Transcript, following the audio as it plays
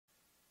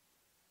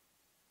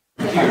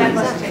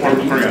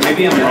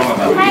Maybe I'm wrong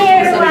about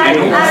Hi everyone.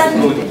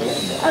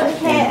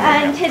 Okay,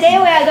 and today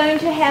we are going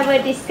to have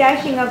a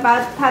discussion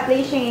about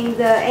publishing in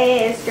the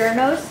AAS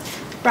journals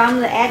from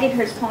the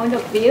editor's point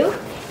of view.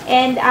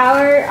 And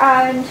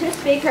our two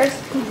speakers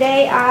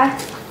today are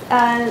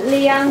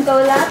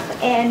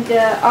Golub and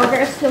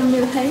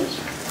Muench.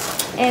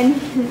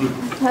 And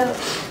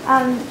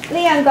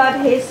Leon got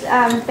his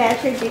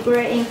bachelor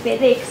degree in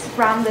physics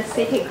from the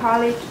City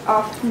College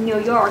of New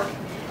York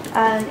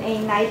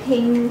in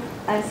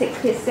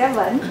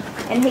 1967,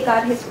 and he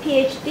got his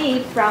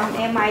PhD from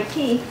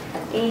MIT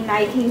in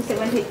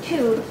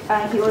 1972.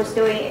 He was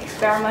doing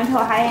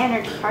experimental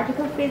high-energy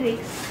particle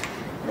physics.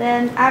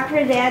 Then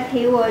after that,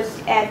 he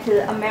was at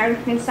the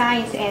American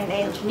Science and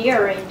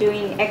Engineering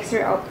doing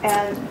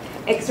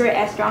X-ray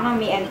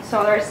astronomy and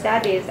solar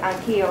studies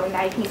until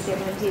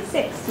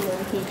 1976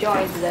 when he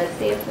joined the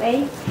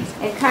CFA.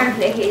 And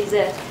currently, he's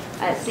a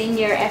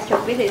senior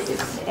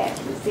astrophysicist at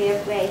the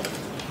CFA.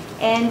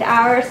 And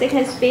our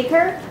second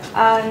speaker,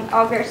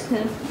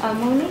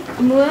 Muench,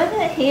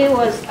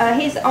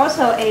 he's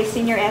also a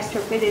senior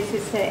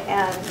astrophysicist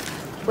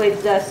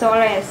with the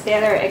Solar and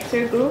Stellar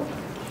X-ray group,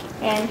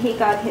 and he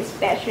got his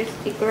bachelor's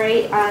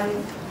degree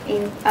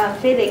in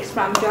physics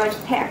from Georgia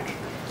Tech,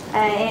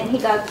 and he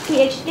got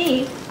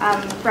PhD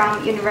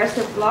from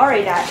University of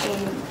Florida in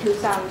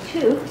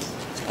 2002.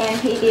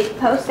 And he did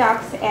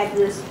postdocs at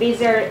the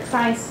Spitzer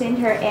Science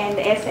Center and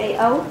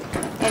SAO,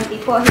 and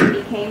before he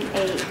became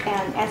an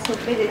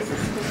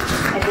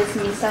astrophysicist at the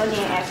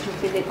Smithsonian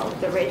Astrophysical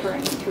Observatory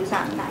in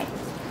 2009.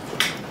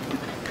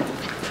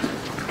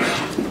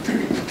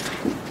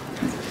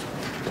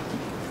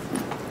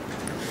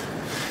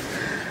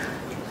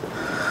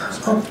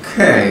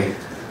 Okay.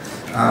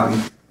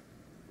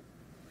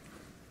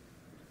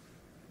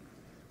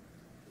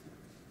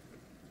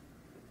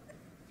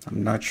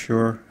 I'm not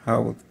sure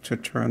how to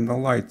turn the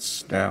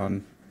lights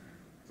down.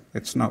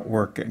 It's not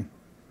working.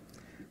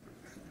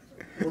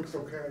 Looks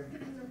okay.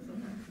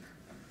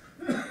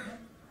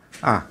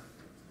 Ah,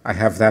 I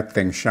have that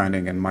thing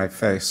shining in my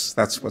face.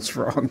 That's what's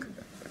wrong.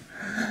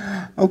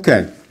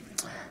 Okay,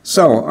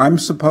 so I'm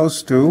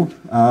supposed to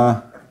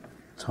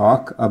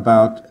talk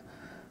about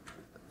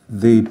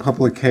the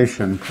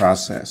publication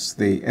process,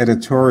 the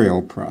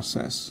editorial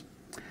process.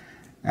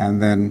 And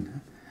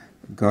then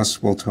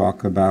Gus will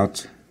talk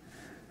about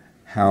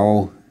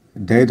how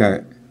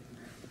data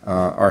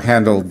are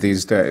handled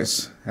these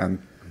days. And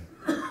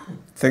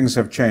things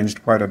have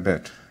changed quite a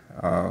bit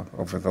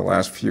over the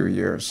last few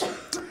years.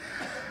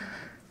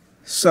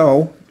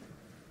 So,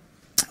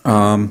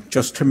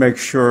 just to make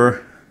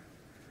sure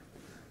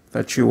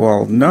that you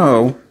all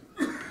know,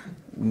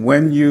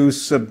 when you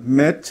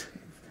submit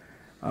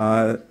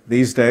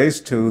these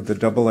days to the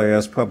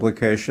AAS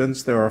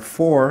publications, there are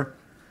 4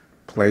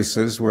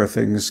 places where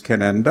things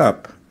can end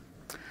up.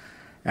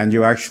 And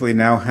you actually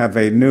now have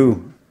a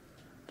new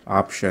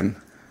option,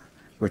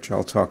 which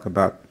I'll talk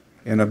about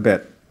in a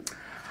bit.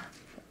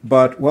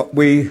 But what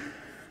we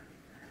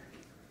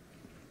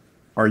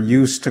are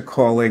used to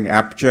calling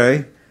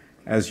AppJ,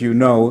 as you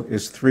know,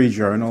 is 3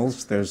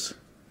 journals. There's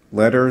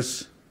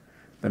Letters,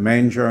 the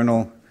main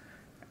journal,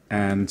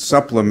 and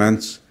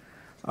supplements.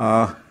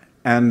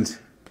 And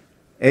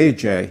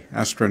AJ,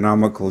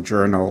 Astronomical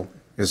Journal,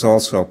 is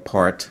also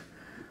part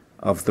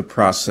of the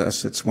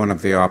process. It's one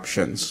of the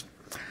options.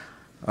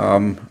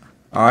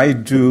 I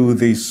do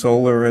the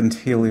solar and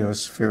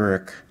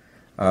heliospheric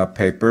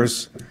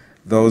papers.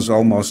 Those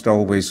almost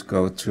always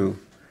go to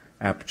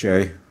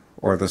AppJ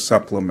or the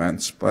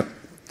supplements, but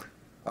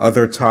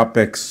other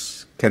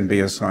topics can be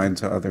assigned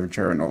to other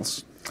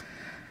journals.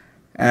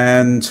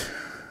 And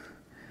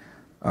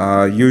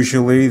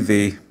usually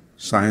the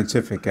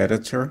scientific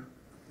editor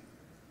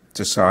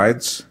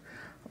decides,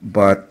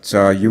 but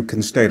you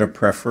can state a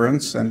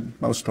preference, and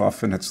most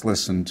often it's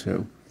listened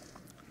to.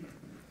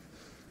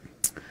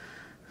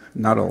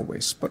 Not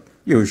always, but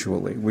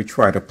usually we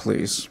try to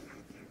please.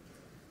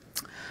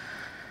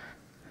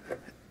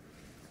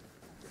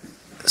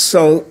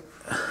 So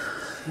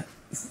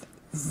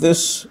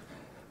this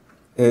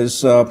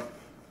is the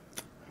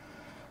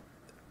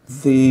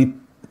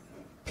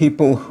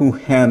people who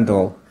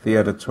handle the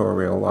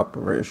editorial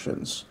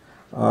operations.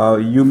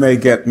 You may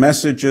get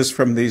messages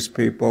from these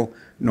people.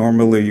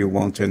 Normally you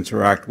won't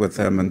interact with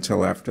them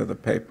until after the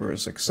paper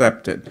is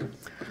accepted.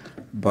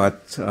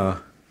 But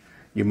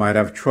you might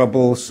have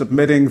trouble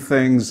submitting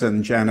things,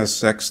 and Janice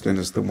Sexton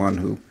is the one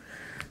who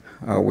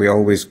we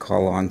always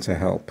call on to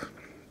help.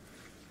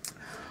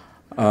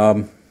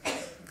 I'll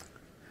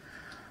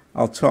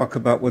talk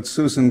about what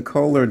Susan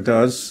Kohler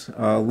does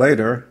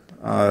later.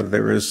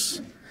 There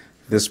is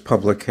this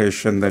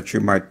publication that you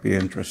might be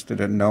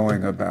interested in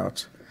knowing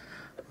about.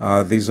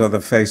 These are the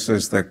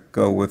faces that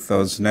go with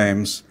those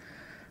names.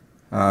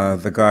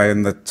 The guy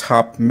in the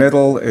top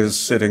middle is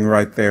sitting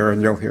right there,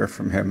 and you'll hear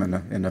from him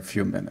in a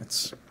few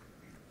minutes.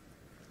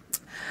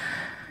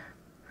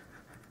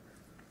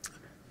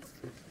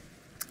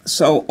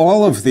 So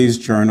all of these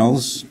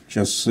journals,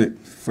 just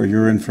for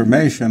your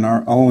information,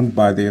 are owned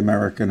by the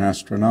American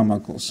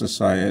Astronomical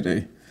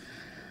Society.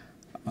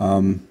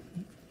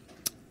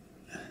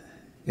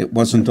 It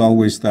wasn't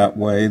always that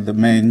way. The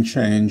main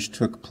change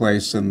took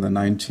place in the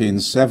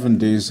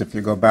 1970s. If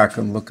you go back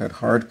and look at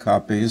hard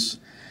copies,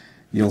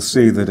 you'll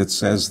see that it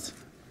says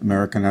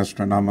American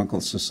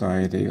Astronomical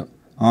Society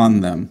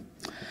on them.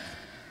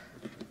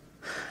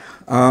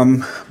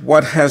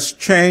 What has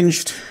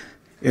changed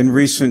in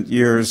recent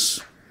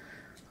years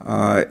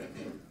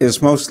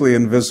is mostly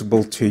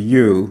invisible to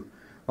you,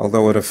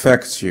 although it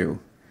affects you.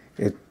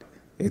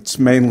 It's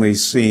mainly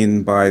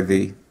seen by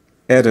the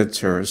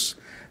editors.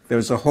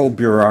 There's a whole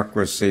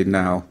bureaucracy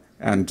now,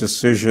 and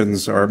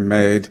decisions are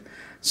made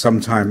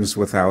sometimes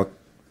without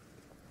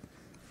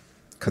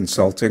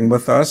consulting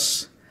with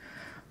us.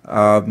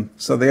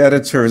 So the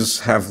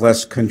editors have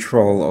less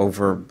control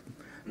over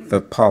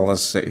the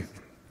policy.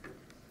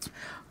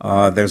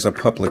 There's a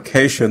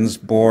publications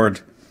board.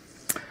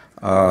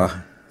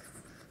 The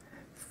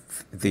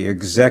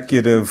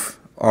executive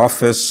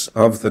office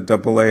of the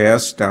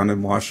AAS down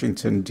in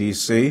Washington,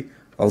 D.C.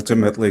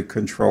 ultimately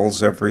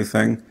controls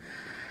everything.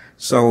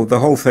 So the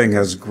whole thing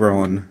has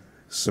grown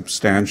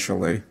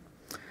substantially.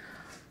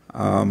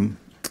 The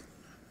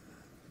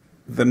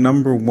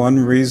number one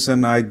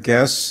reason, I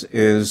guess,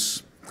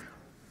 is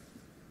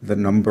the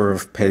number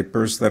of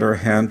papers that are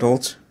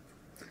handled.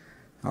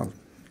 I'll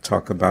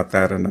talk about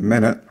that in a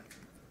minute.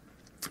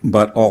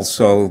 But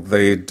also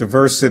the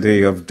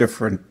diversity of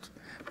different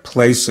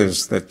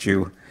places that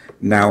you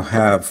now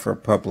have for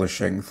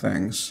publishing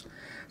things.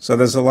 So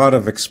there's a lot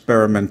of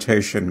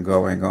experimentation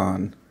going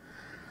on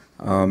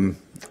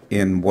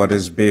in what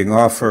is being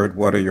offered,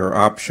 what are your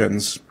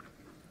options,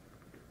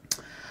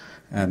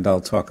 and I'll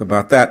talk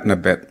about that in a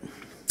bit.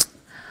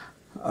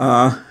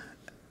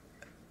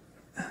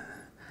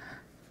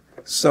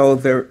 So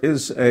there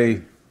is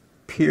a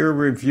peer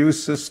review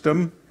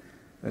system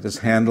that is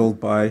handled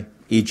by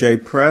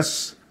EJ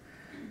Press.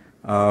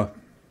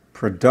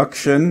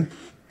 Production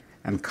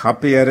and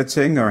copy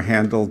editing are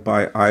handled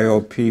by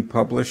IOP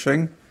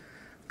Publishing.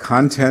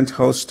 Content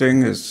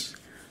hosting is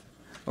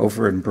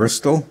over in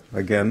Bristol,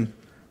 again,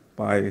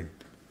 by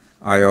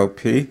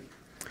IOP.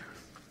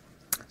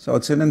 So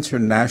it's an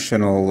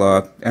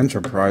international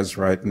enterprise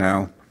right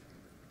now.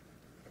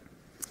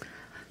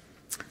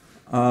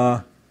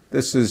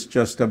 This is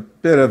just a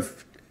bit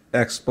of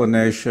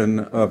explanation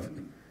of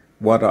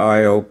what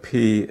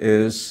IOP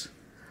is.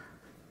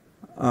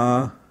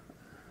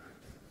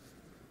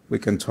 We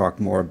can talk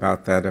more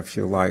about that if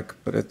you like,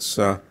 but it's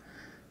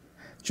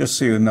just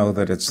so you know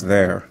that it's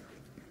there.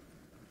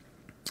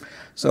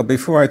 So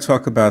before I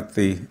talk about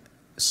the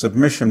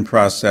submission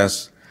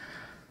process,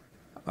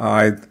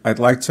 I'd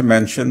like to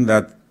mention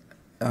that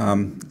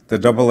the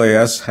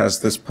AAS has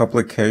this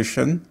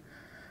publication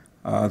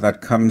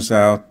that comes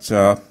out,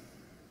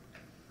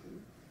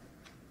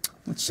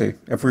 let's see,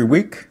 every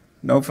week,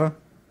 Nova?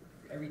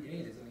 Every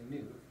day there's something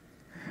new.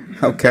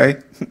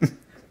 Okay.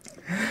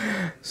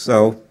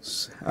 So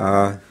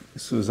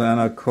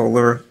Susanna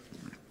Kohler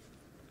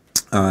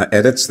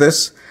edits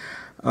this.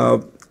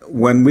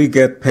 When we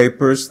get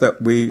papers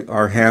that we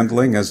are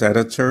handling as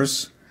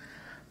editors,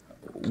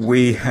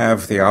 we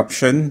have the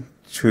option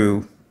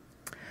to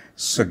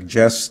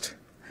suggest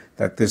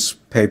that this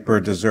paper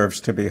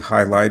deserves to be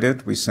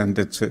highlighted. We send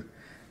it to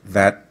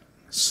that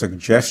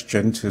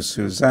suggestion to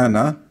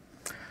Susanna,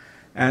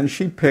 and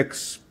she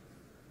picks,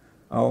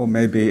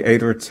 maybe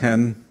 8 or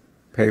 10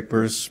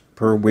 papers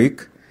per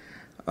week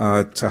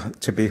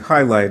to be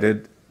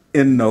highlighted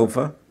in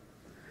Nova,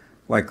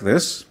 like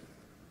this.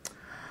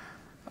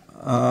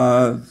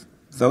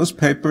 Those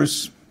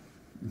papers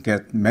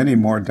get many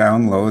more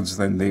downloads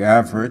than the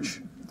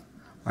average,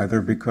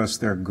 either because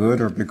they're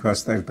good or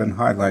because they've been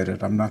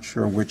highlighted. I'm not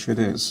sure which it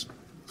is.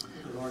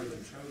 They've already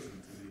been chosen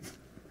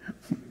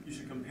to be. You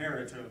should compare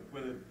it to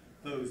whether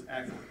those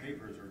actual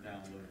papers are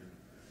downloaded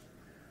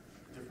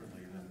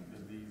differently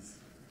than these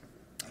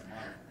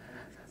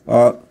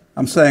modified.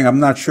 I'm saying I'm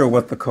not sure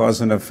what the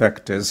cause and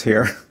effect is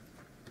here.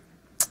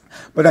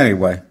 But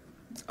anyway,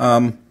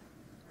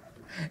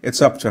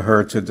 it's up to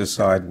her to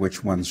decide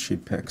which ones she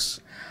picks.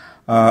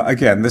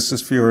 Again, this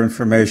is for your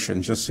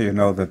information, just so you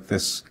know that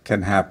this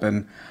can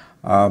happen.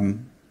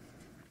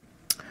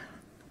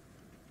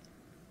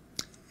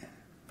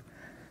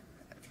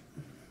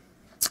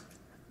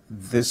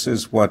 This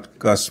is what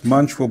Gus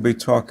Muench will be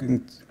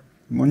talking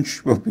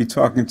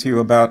to you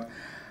about,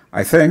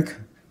 I think.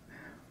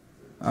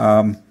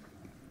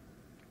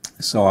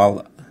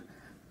 So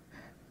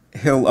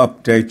he'll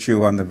update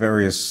you on the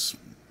various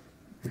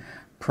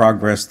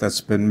progress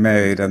that's been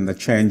made and the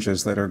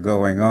changes that are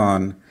going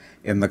on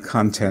in the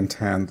content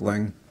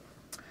handling.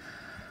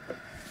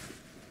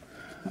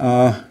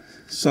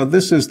 So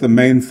this is the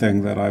main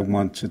thing that I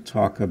want to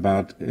talk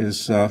about,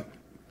 is the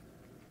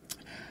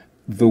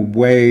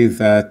way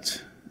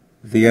that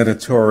the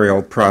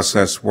editorial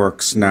process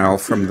works now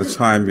from the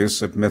time you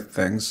submit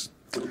things.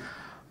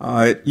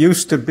 It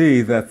used to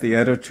be that the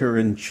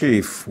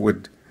editor-in-chief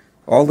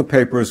all the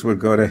papers would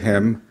go to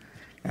him,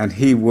 and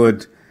he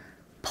would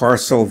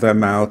parcel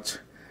them out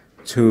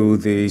to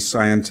the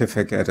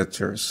scientific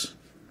editors.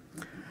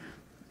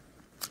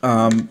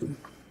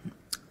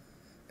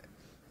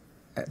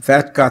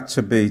 that got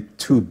to be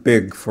too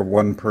big for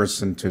one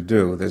person to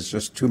do. There's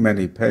just too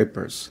many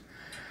papers.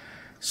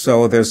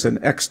 So there's an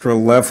extra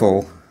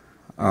level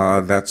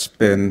that's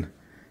been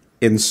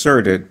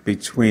inserted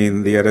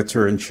between the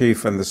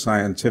editor-in-chief and the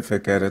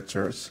scientific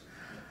editors,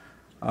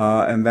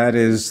 and that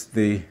is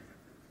the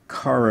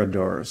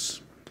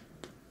corridors.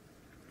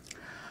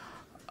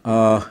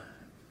 And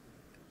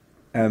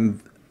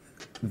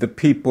the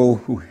people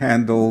who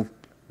handle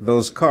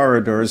those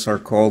corridors are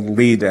called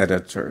lead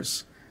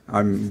editors.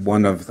 I'm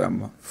one of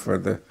them for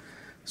the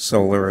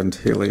solar and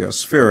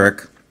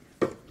heliospheric.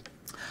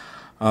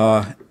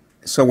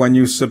 So when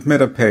you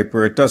submit a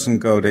paper, it doesn't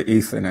go to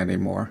Ethan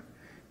anymore.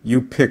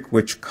 You pick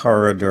which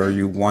corridor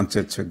you want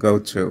it to go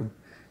to.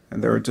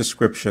 And there are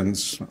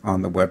descriptions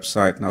on the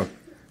website, and I'll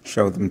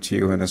show them to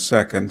you in a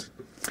second.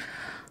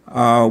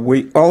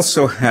 We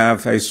also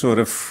have a sort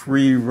of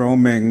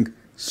free-roaming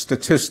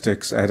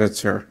statistics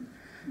editor.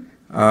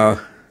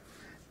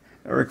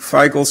 Eric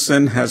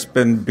Feigelson has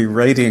been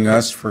berating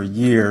us for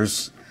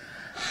years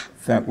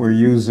that we're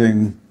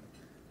using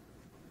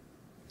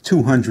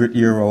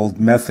 200-year-old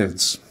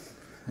methods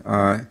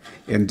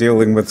in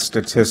dealing with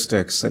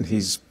statistics, and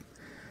he's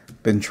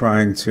been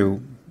trying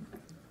to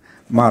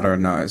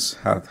modernize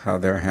how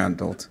they're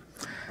handled.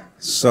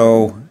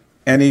 So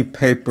any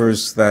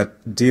papers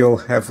that deal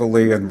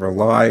heavily and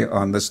rely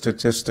on the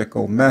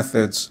statistical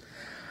methods,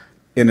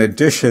 in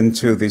addition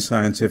to the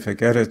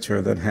scientific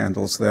editor that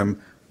handles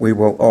them, we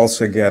will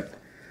also get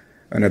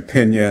an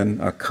opinion,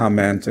 a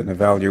comment, an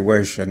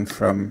evaluation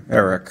from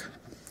Eric,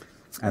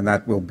 and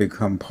that will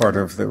become part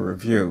of the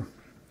review.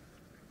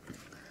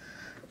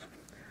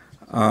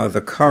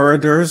 The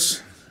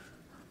corridors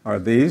are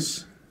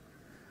these.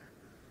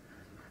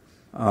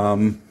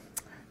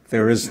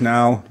 There is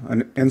now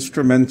an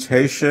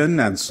instrumentation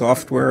and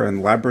software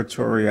and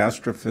laboratory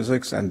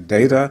astrophysics and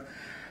data,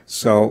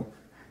 so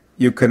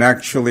you can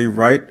actually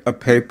write a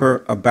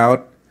paper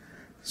about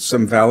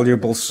some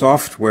valuable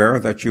software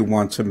that you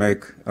want to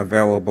make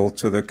available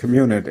to the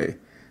community.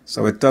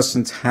 So it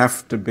doesn't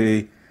have to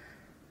be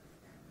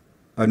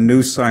a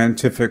new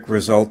scientific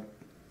result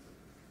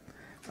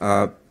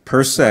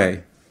per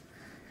se,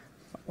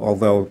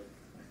 although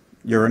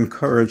you're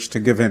encouraged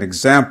to give an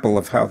example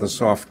of how the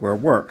software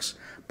works,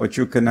 but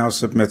you can now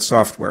submit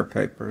software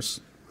papers.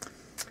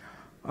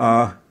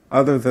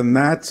 Other than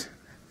that,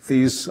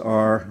 these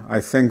are, I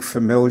think,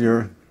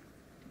 familiar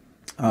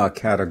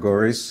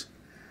categories,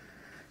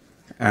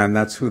 and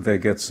that's who they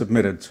get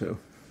submitted to.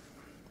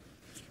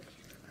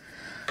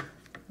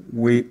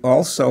 We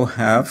also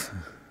have,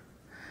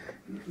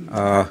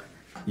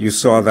 you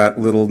saw that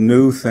little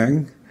new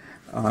thing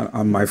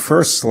on my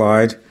first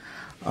slide.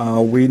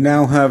 We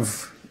now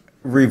have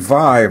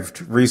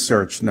revived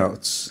research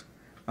notes.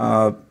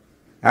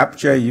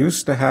 AppJ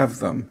used to have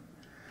them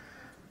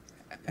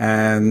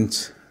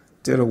and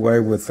did away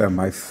with them,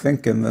 I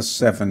think, in the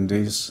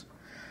 70s.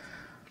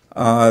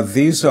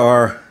 These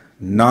are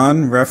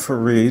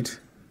non-refereed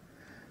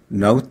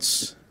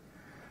notes,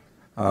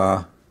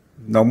 no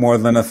more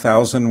than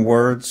 1,000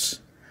 words,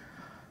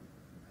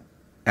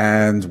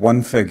 and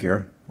one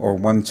figure or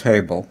one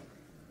table.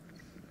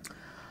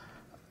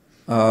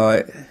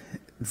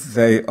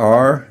 They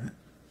are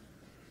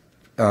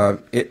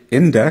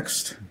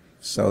indexed,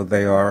 so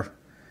they are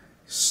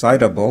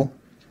citable,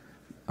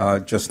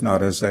 just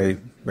not as a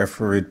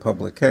refereed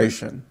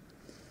publication.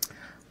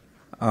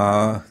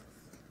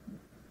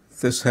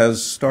 This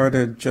has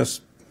started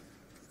just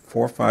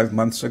 4 or 5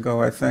 months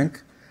ago, I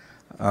think.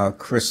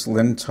 Chris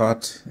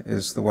Lintott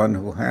is the one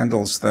who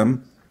handles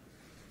them.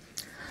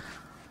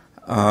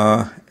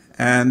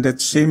 And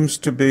it seems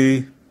to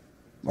be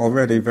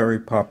already very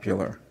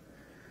popular.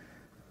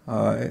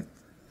 I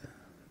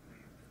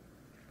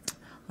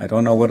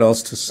don't know what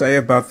else to say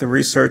about the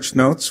research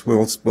notes.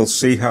 We'll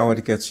see how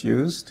it gets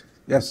used.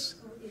 Yes?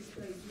 So is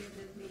the idea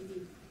that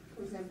maybe,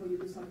 for example, you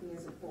do something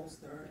as a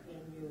poster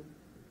and you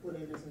put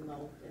it as a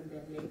note, and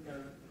then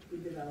later you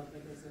develop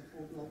it as a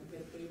full-blown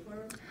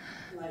paper,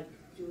 like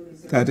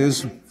Julie's?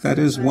 That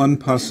is one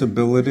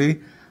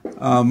possibility.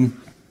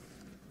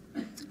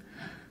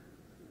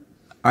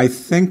 I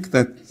think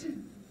that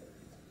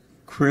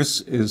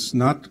Chris is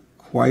not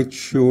quite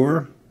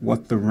sure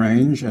what the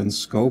range and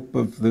scope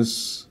of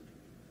this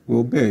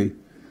will be.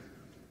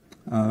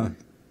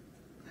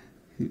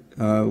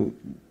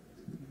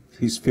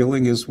 He's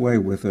feeling his way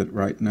with it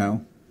right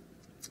now.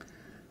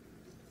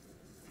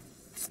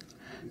 Is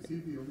he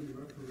the only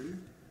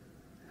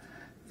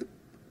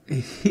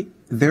referee?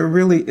 There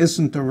really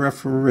isn't a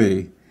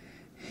referee.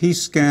 He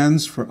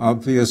scans for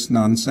obvious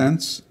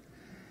nonsense.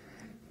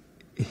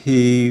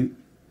 He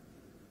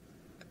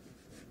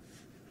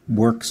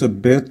works a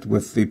bit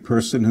with the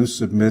person who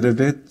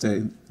submitted it,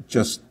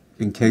 just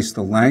in case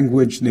the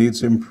language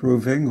needs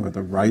improving or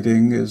the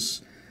writing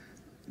is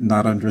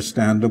not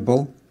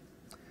understandable.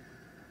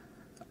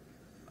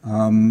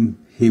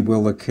 He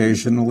will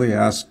occasionally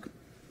ask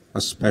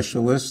a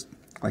specialist,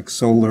 like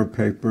solar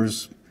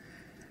papers.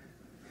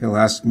 He'll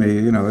ask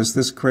me, is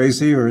this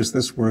crazy or is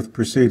this worth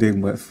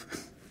proceeding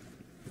with?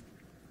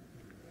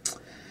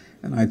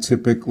 And I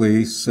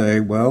typically say,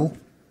 well,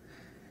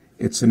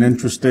 it's an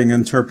interesting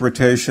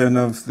interpretation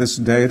of this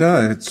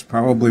data. It's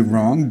probably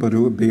wrong, but it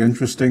would be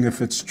interesting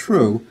if it's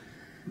true.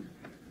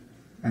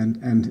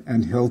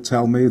 And he'll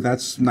tell me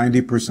that's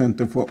 90%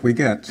 of what we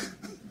get.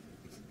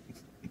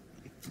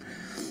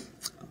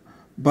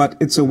 But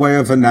it's a way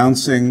of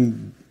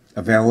announcing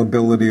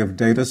availability of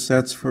data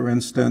sets, for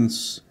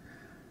instance,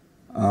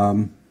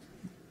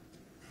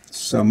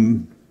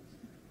 some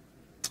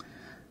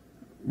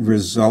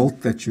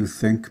result that you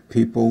think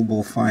people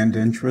will find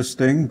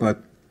interesting,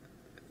 but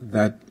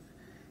that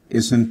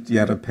isn't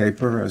yet a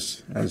paper,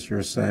 as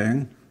you're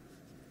saying.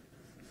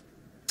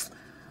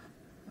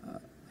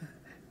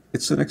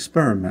 It's an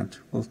experiment.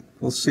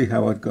 We'll see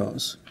how it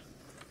goes.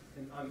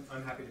 And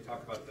I'm happy to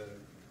talk about the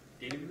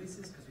data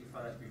releases because we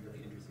found that to be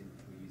really interesting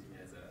for using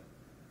it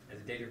as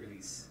a data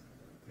release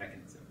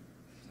mechanism.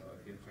 So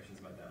if you have questions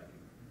about that, I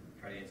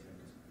can try to answer them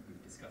as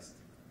we've discussed.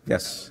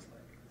 Yes.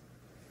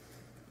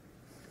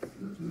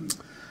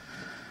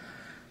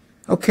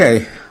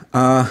 Okay.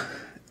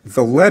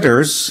 The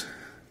letters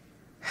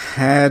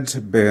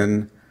had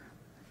been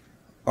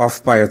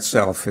off by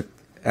itself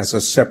as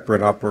a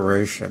separate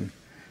operation.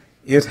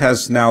 It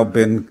has now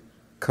been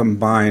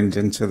combined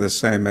into the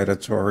same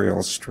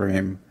editorial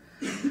stream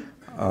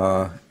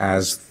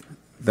as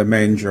the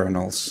main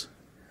journals.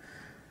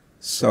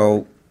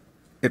 So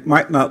it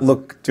might not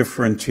look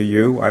different to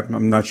you.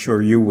 I'm not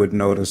sure you would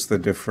notice the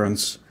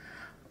difference,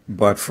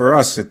 but for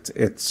us, it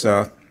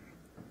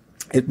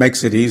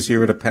makes it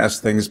easier to pass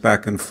things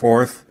back and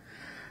forth,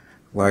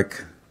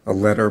 like a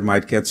letter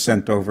might get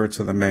sent over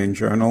to the main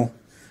journal,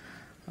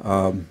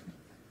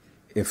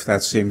 if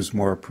that seems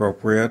more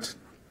appropriate.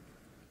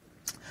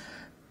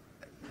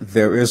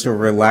 There is a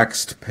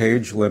relaxed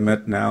page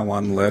limit now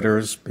on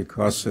letters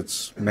because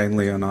it's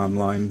mainly an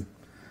online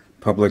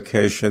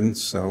publication,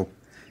 so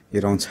you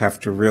don't have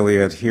to really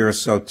adhere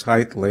so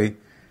tightly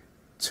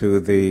to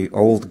the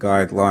old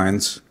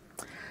guidelines.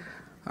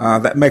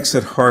 That makes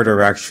it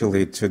harder,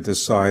 actually, to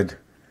decide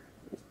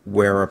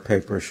where a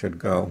paper should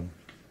go.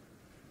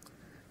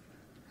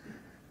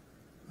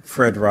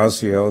 Fred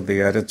Razio,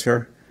 the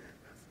editor,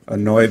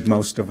 annoyed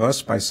most of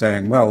us by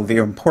saying, well, the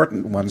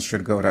important ones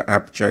should go to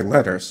AppJ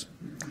Letters.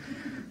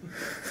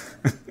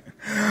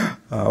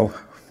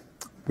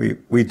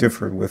 We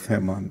differed with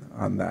him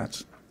on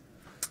that.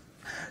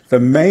 The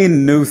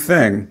main new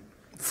thing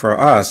for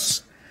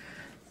us,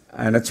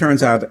 and it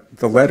turns out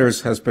the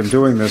Letters has been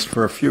doing this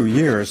for a few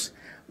years,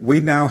 we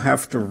now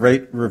have to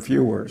rate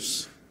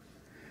reviewers.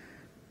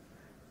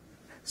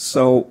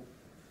 So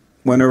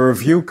when a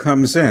review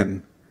comes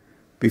in,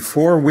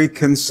 before we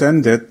can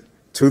send it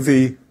to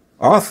the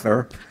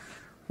author,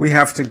 we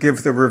have to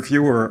give the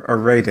reviewer a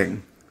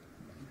rating.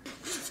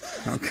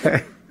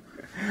 Okay?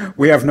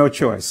 We have no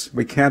choice.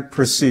 We can't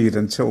proceed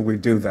until we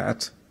do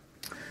that.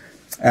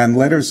 And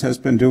Letters has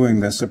been doing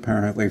this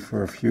apparently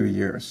for a few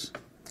years.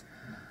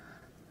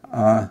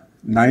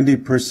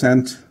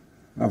 90%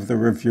 of the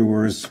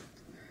reviewers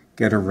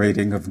get a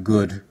rating of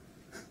good.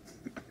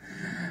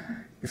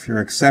 If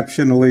you're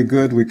exceptionally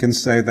good, we can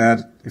say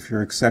that. If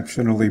you're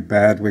exceptionally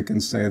bad, we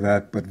can say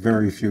that, but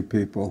very few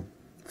people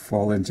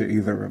fall into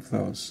either of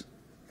those.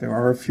 There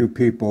are a few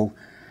people,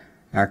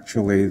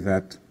 actually,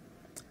 that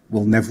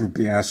will never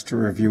be asked to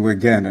review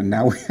again, and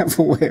now we have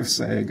a way of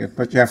saying it,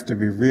 but you have to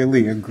be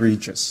really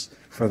egregious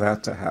for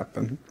that to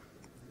happen.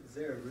 Is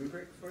there a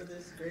rubric for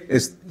this grading?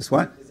 Is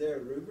what? Is there a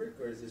rubric,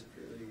 or is this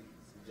purely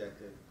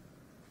subjective?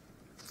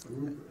 A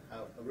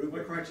rubric.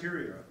 What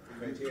criteria?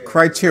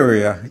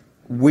 Criteria.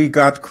 We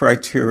got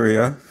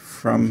criteria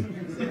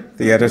from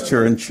the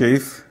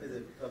editor-in-chief. Is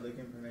it public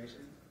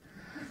information?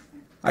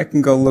 I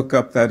can go look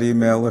up that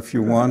email if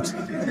you want.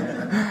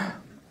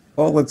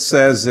 All it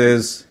says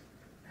is,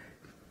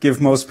 give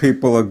most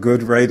people a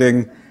good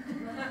rating.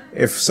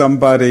 If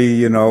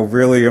somebody,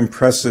 really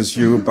impresses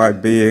you by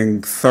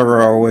being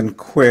thorough and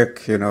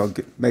quick,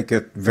 make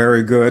it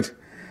very good.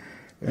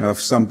 If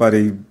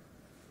somebody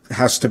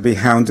has to be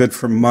hounded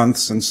for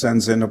months and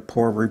sends in a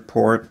poor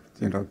report,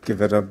 give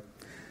it a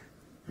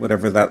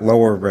whatever that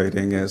lower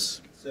rating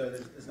is. So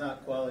it's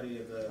not quality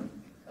of the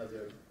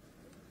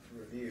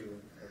review,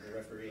 of the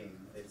refereeing,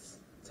 it's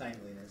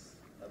timeliness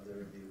of the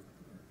review.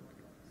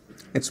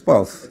 It's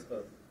both. It's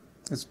both.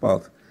 It's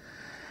both.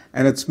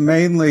 And it's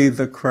mainly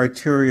the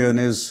criterion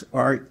is,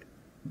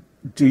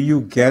 do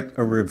you get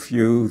a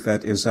review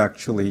that is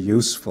actually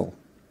useful?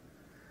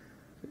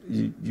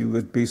 You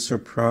would be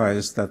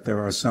surprised that there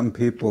are some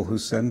people who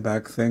send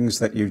back things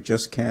that you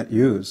just can't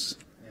use.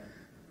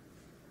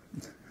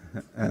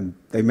 And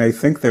they may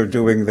think they're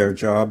doing their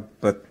job,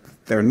 but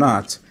they're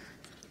not.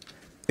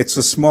 It's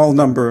a small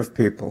number of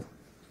people.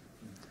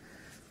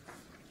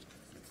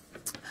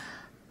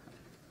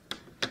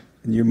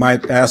 And you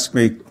might ask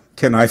me,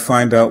 can I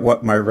find out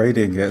what my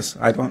rating is?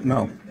 I don't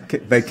know.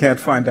 They can't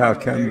find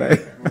out, can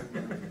they?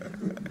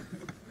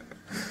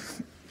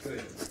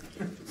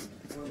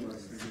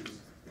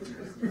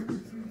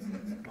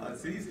 Well,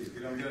 it's easy. If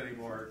you don't get any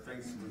more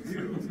things to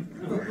review,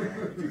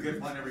 if you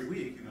get one every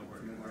week,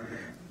 where.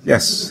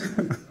 Yes.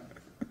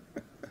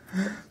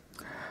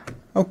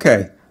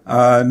 Okay,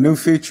 new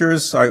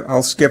features.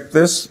 I'll skip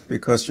this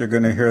because you're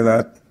going to hear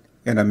that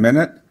in a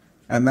minute.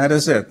 And that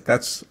is it.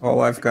 That's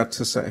all I've got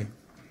to say.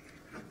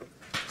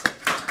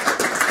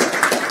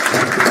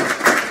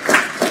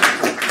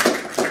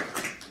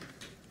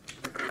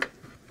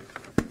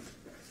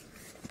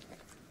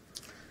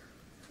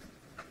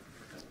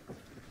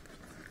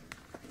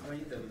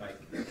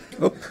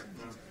 Oop.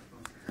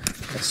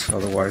 Yes,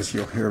 otherwise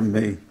you'll hear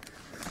me.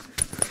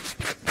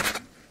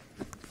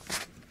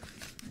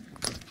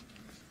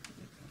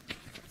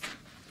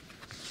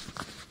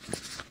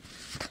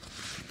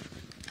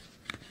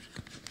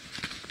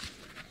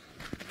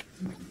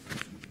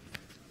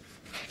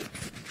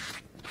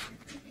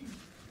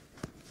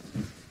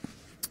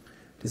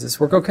 Does this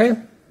work okay? Okay,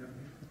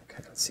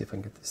 let's see if I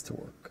can get this to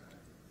work.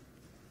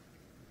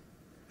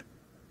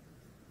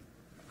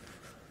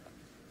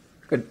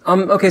 Good.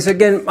 Okay, so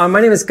again, my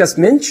name is Gus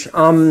Muench.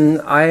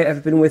 I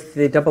have been with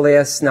the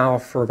AAS now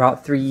for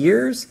about 3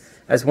 years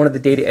as one of the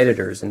data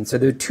editors. And so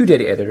there are 2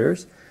 data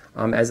editors.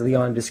 As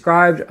Leon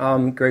described,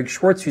 Greg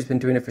Schwartz, who's been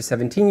doing it for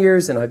 17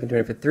 years, and I've been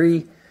doing it for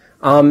 3.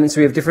 So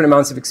we have different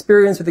amounts of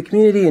experience with the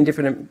community and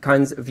different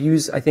kinds of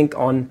views, I think,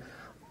 on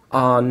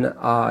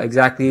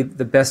exactly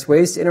the best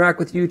ways to interact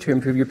with you to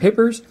improve your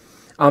papers.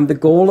 The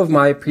goal of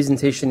my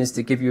presentation is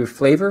to give you a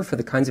flavor for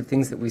the kinds of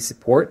things that we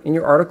support in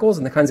your articles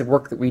and the kinds of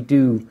work that we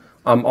do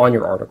on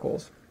your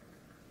articles.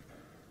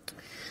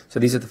 So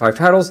these are the 5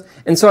 titles.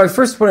 And so I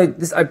first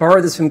I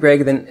borrowed this from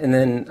Greg and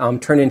then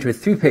turned it into a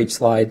 3-page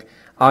slide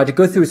to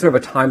go through sort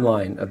of a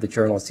timeline of the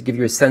journals to give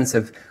you a sense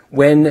of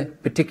when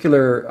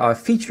particular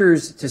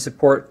features to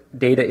support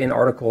data in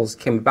articles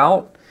came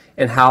about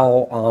and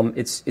how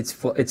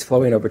it's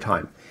flowing over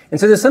time. And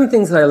so there's some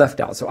things that I left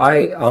out. So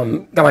I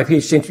got my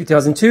PhD in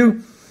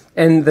 2002,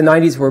 and the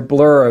 90s were a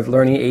blur of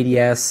learning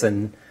ADS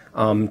and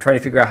trying to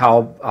figure out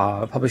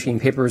how publishing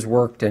papers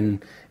worked,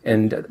 and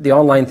the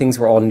online things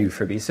were all new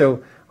for me.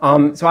 So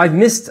I've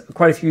missed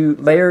quite a few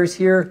layers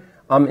here.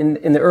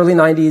 In the early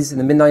 90s, in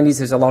the mid-90s,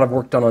 there's a lot of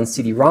work done on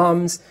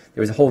CD-ROMs.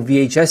 There was a whole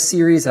VHS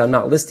series that I'm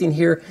not listing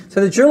here. So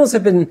the journals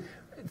have been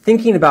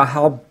thinking about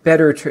how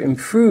better to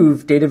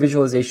improve data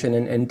visualization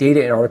and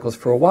data in articles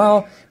for a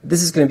while.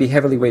 This is going to be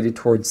heavily weighted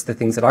towards the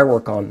things that I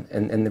work on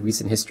in the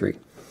recent history.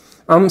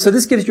 So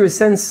this gives you a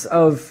sense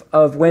of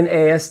when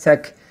AIS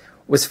Tech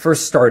was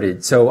first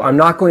started. So I'm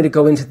not going to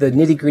go into the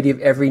nitty-gritty of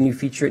every new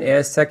feature in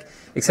AIS Tech,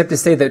 except to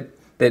say that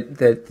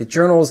the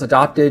journals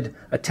adopted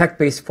a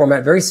tech-based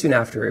format very soon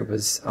after it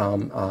was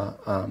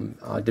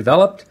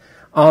developed.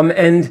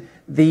 And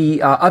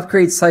the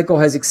upgrade cycle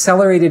has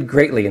accelerated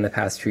greatly in the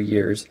past few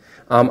years.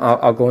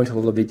 I'll go into a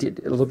little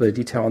bit of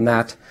detail on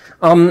that.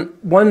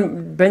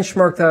 One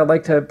benchmark that I'd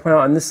like to point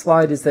out on this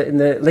slide is that in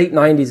the late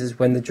 90s is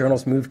when the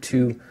journals moved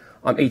to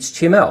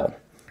HTML.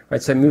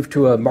 Right, so it moved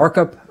to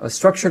a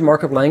structured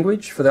markup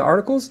language for the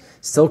articles,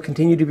 still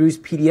continued to produce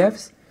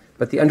PDFs,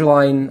 but the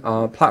underlying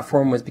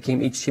platform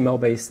became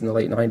HTML-based in the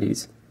late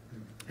 90s.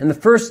 And the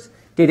first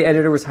data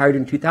editor was hired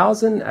in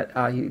 2000.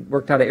 He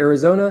worked out of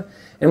Arizona,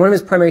 and one of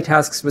his primary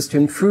tasks was to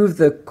improve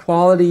the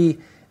quality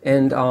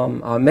and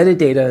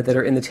metadata that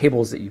are in the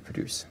tables that you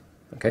produce.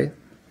 Okay.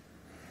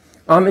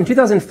 In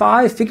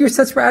 2005, figure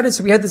sets were added,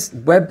 so we had this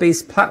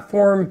web-based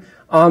platform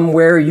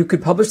where you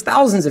could publish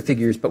thousands of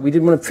figures, but we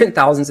didn't want to print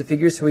thousands of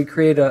figures, so we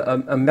created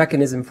a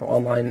mechanism for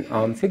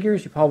online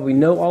figures. You probably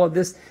know all of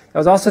this. That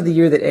was also the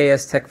year that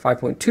AIS Tech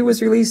 5.2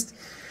 was released.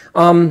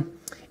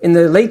 In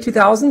the late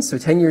 2000s, so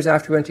 10 years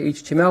after we went to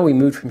HTML, we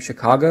moved from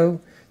Chicago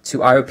to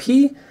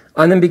IOP,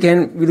 and then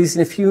began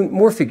releasing a few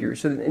more figures.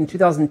 So in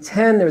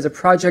 2010, there was a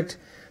project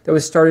that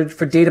was started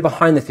for data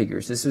behind the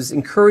figures. This was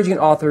encouraging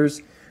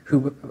authors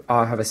who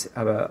have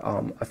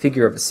a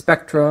figure of a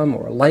spectrum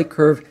or a light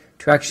curve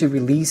to actually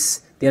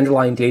release the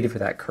underlying data for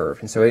that curve.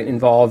 And so it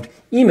involved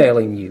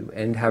emailing you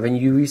and having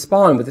you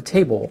respond with a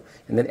table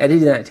and then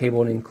editing that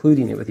table and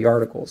including it with the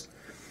articles.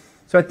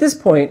 So at this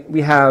point,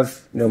 we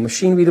have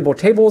machine-readable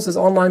tables as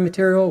online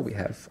material. We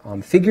have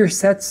figure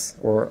sets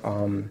or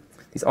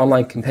these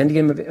online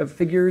compendium of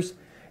figures,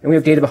 and we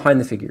have data behind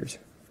the figures.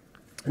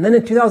 And then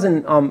in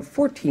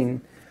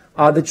 2014,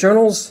 the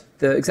journals,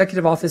 the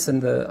executive office,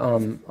 and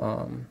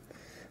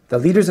the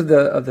leaders of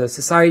the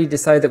society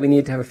decided that we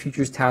needed to have a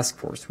futures task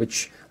force,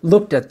 which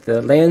looked at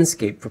the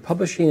landscape for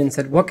publishing and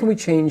said, what can we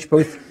change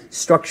both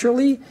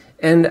structurally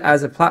and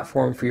as a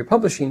platform for your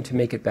publishing to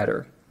make it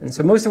better? And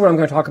so most of what I'm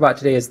going to talk about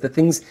today is the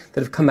things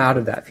that have come out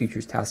of that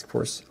futures task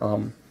force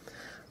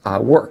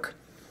work.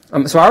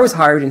 So I was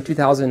hired in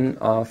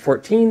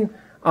 2014,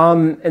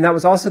 and that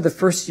was also the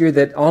first year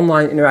that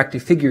online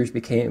interactive figures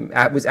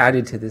was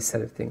added to this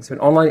set of things. So an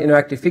online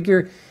interactive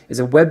figure is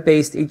a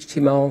web-based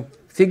HTML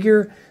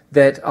figure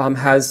that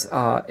has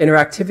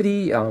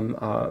interactivity,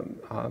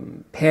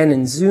 pan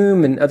and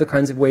zoom, and other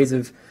kinds of ways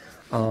of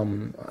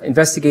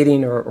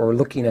investigating or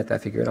looking at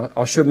that figure. And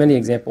I'll show many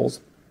examples.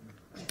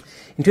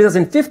 In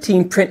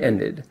 2015, print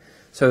ended.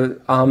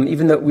 So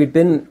even though we'd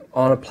been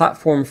on a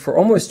platform for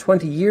almost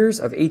 20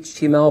 years of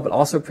HTML, but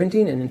also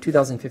printing, and in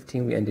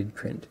 2015 we ended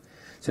print.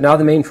 So now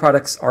the main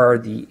products are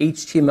the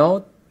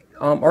HTML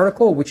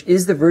article, which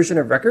is the version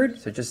of record.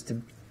 So just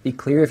to be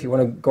clear, if you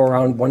want to go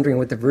around wondering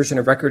what the version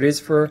of record is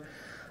for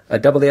a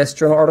AAS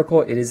journal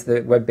article, it is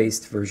the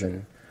web-based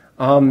version.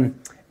 And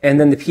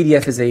then the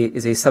PDF is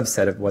a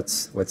subset of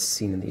what's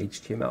seen in the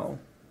HTML.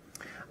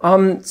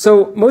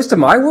 So most of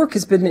my work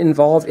has been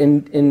involved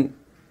in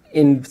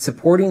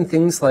supporting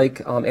things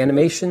like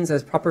animations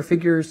as proper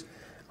figures,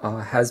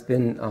 has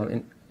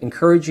been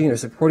encouraging or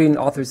supporting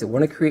authors that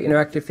want to create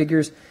interactive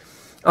figures.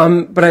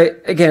 But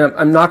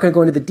I'm not going to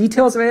go into the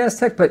details of AIS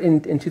Tech, but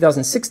in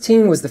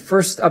 2016 was the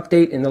first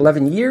update in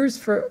 11 years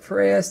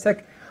for AIS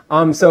Tech.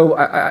 So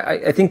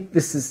I think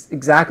this is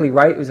exactly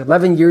right. It was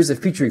 11 years of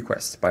feature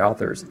requests by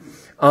authors.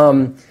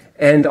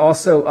 And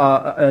also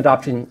an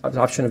adoption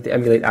of the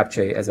Emulate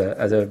AppJ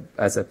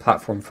as a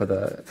platform for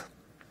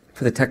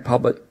the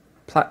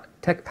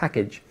tech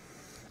package.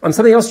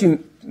 Something else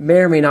you may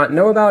or may not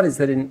know about is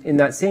that in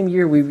that same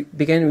year we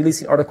began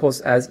releasing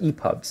articles as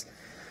EPUBs.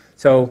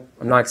 So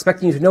I'm not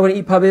expecting you to know what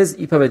an EPUB is.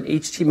 EPUB is an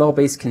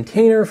HTML-based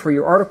container for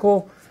your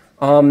article.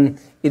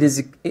 It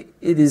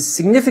is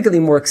significantly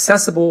more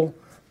accessible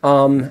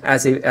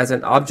as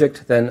an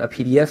object than a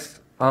PDF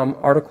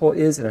article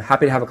is, and I'm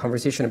happy to have a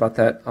conversation about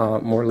that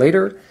more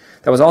later.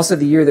 That was also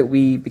the year that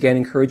we began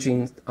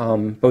encouraging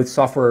both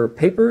software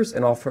papers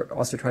and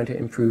also trying to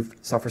improve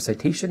software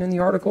citation in the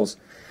articles.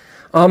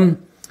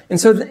 And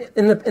so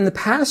in the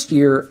past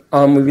year,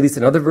 we released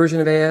another version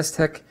of AIS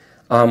Tech.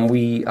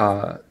 We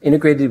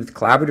integrated with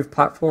collaborative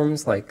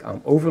platforms like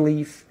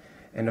Overleaf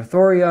and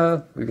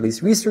Authoria. We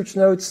released research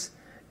notes.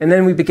 And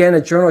then we began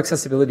a journal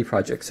accessibility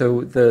project.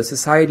 So the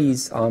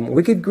Society's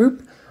Wicked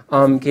group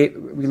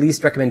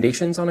released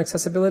recommendations on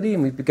accessibility,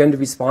 and we've begun to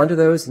respond to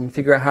those and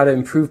figure out how to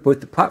improve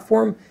both the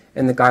platform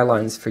and the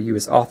guidelines for you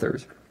as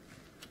authors.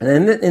 And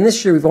then in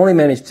this year, we've only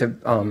managed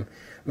to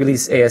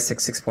release AIS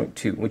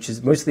 6.2, which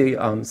is mostly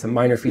some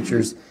minor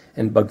features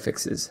and bug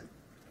fixes.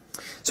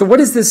 So what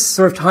does this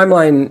sort of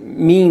timeline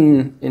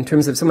mean in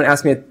terms of, someone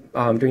asked me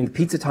during the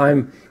pizza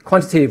time,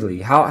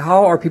 quantitatively,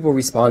 how are people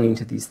responding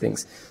to these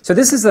things? So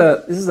this is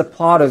a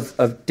plot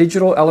of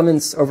digital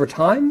elements over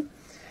time,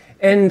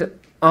 and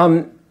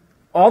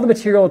all the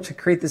material to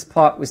create this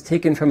plot was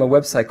taken from a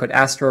website called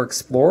Astro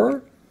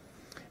Explorer.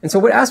 And so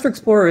what Astro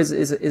Explorer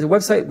is a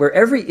website where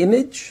every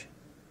image,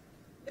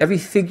 every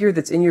figure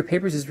that's in your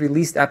papers is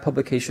released at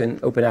publication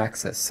open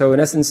access. So in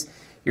essence,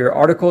 your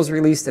article is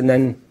released and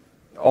then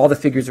all the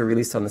figures are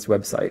released on this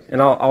website.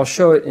 And I'll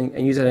show it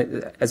and use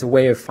it as a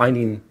way of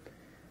finding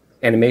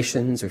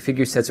animations or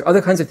figure sets or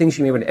other kinds of things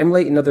you may want to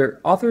emulate in other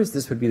authors.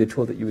 This would be the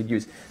tool that you would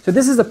use. So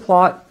this is a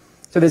plot.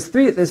 So there's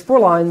 4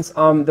 lines.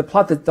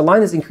 The line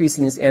that's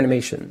increasing is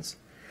animations.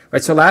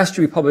 Right? So last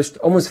year we published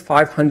almost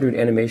 500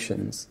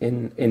 animations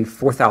in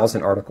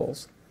 4,000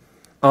 articles.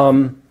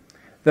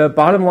 The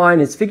bottom line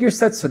is figure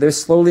sets, so they're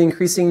slowly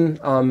increasing,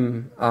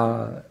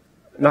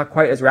 not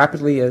quite as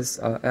rapidly as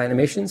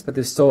animations, but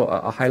there's still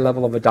a high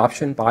level of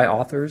adoption by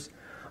authors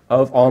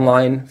of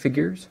online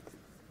figures.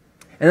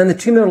 And then the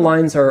 2 middle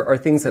lines are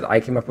things that I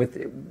came up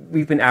with.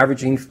 We've been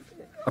averaging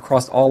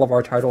across all of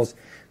our titles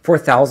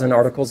 4,000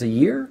 articles a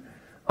year.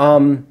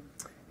 And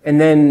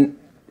then,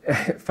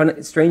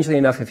 strangely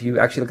enough, if you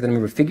actually look at the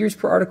number of figures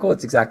per article,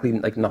 it's exactly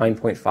like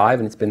 9.5,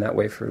 and it's been that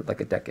way for like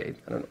a decade.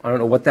 I don't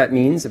know what that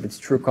means, if it's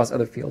true across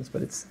other fields,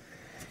 but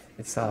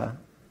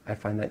I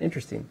find that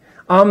interesting.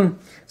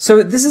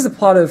 So this is a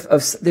plot of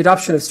the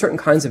adoption of certain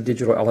kinds of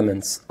digital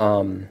elements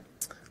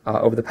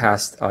over the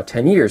past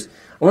 10 years.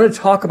 I want to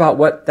talk about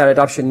what that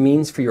adoption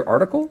means for your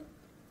article.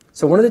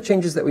 So one of the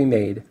changes that we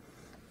made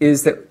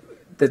is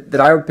that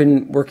I've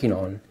been working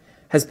on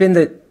has been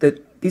that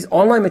these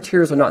online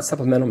materials are not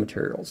supplemental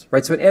materials,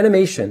 right? So an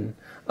animation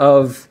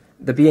of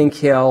the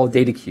BNKL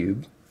data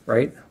cube,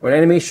 right, or an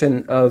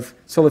animation of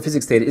solar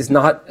physics data is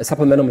not a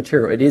supplemental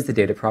material. It is the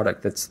data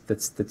product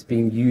that's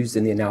being used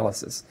in the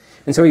analysis.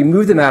 And so we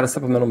moved them out of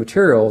supplemental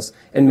materials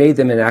and made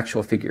them an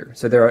actual figure.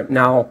 So there are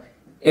now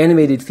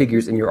animated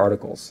figures in your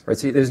articles, right?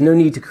 So there's no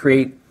need to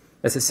create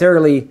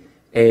necessarily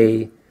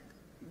a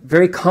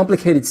very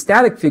complicated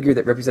static figure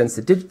that represents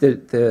the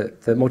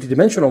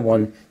multidimensional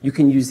one. You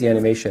can use the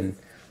animation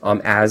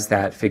as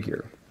that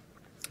figure.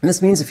 And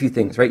this means a few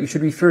things, right? You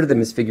should refer to them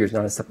as figures,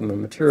 not as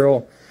supplemental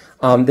material.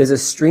 There's a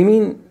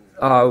streaming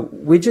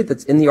widget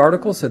that's in the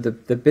article, so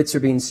the bits are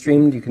being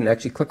streamed. You can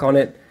actually click on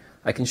it.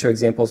 I can show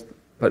examples,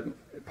 but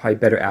probably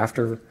better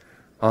after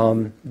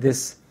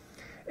this.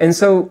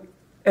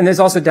 And there's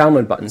also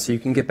download buttons, so you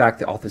can get back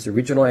the author's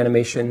original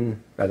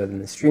animation rather than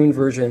the streamed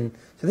version.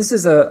 So this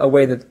is a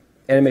way that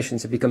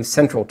animations have become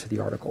central to the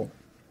article.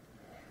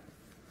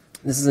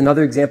 This is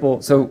another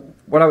example. So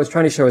what I was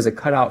trying to show is a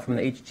cutout from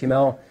the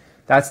HTML.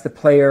 That's the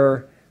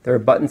player. There are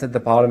buttons at the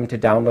bottom to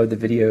download the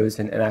videos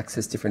and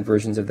access different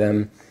versions of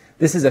them.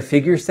 This is a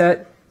figure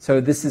set.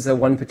 So this is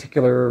one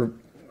particular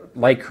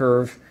light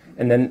curve.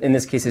 And then in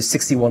this case, there's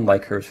 61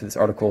 light curves for this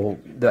article.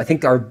 I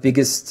think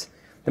the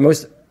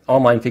most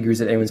online figures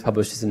that anyone's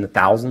published is in the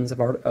thousands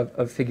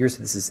of figures.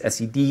 So this is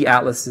SED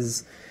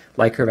atlases,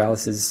 light curve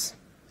atlases.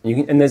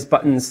 And there's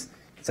buttons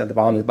So at the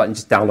bottom of the button,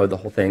 just download the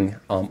whole thing,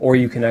 or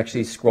you can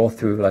actually scroll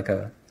through like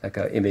a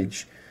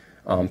image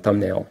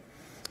thumbnail.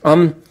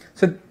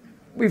 So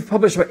we've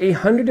published about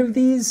 800 of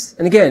these,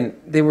 and again,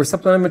 they were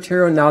supplemental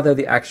material. Now they're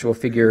the actual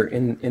figure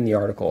in the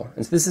article,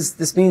 and so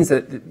this means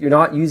that you're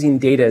not using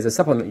data as a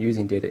supplement. You're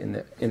using data in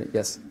it.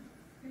 Yes.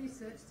 Can you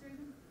search through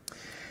them?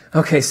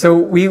 Okay, so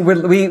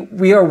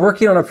we are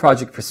working on a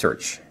project for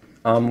search.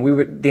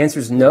 The answer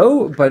is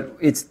no, but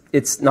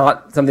it's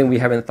not something we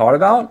haven't thought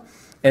about.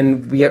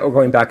 And we are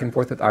going back and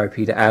forth with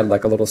IRP to add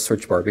like a little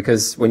search bar,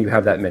 because when you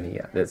have that many,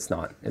 yeah, it's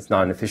not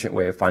an efficient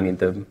way of finding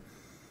them.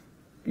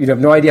 You have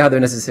no idea how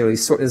they're necessarily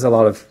sorted. There's a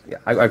lot of, yeah,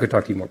 I could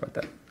talk to you more about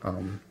that.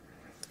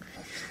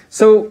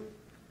 So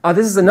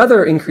this is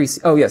another increase.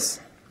 Oh, yes.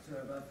 So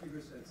about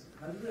figure sets,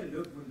 how do they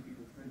look when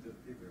people print the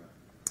paper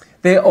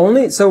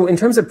out? So in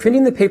terms of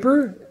printing the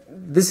paper,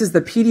 the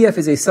PDF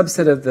is a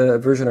subset of the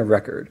version of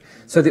record.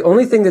 So the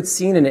only thing that's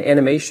seen in an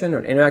animation or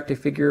an interactive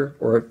figure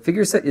or a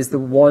figure set is the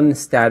one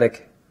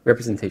static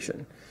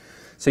representation.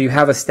 So you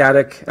have a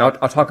static,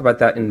 I'll talk about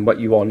that in what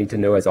you all need to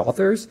know as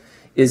authors,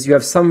 is you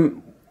have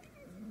some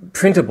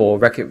printable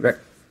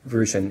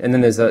version, and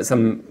then there's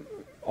some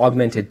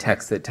augmented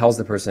text that tells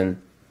the person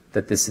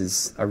that this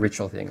is a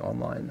ritual thing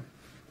online.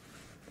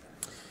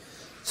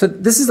 So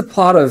this is a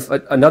plot of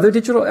another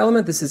digital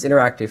element. This is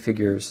interactive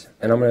figures,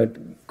 and I'm going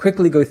to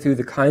quickly go through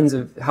the kinds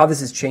of how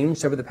this has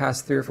changed over the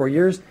past 3 or 4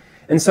 years.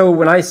 And so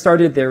when I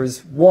started, there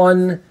was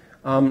one.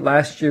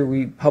 Last year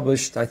we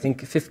published, I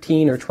think,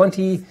 15 or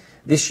 20.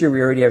 This year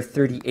we already have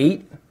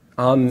 38.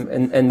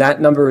 And that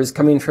number is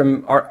coming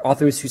from our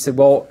authors who said,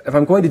 well, if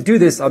I'm going to do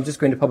this, I'm just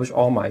going to publish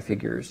all my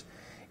figures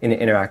in an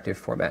interactive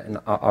format. And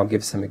I'll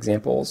give some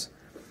examples.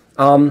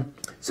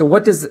 So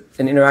what does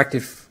an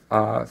interactive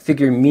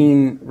figure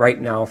mean right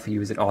now for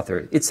you as an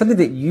author? It's something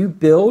that you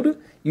build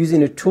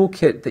using a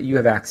toolkit that you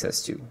have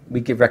access to. We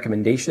give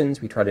recommendations.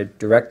 We try to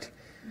direct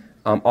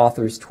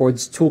authors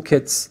towards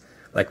toolkits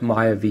like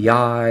Maya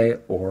VI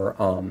or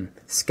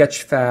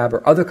Sketchfab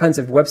or other kinds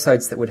of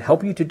websites that would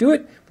help you to do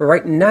it. But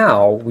right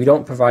now, we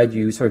don't provide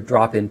you sort of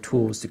drop-in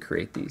tools to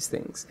create these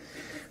things.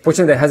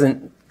 Fortunately, that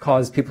hasn't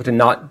caused people to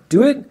not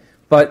do it,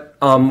 but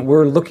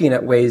we're looking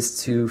at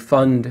ways to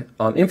fund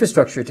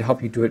infrastructure to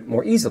help you do it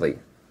more easily.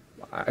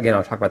 Again,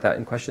 I'll talk about that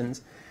in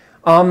questions.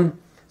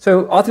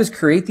 So authors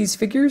create these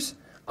figures.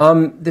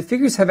 The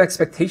figures have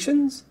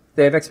expectations.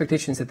 They have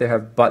expectations that they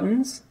have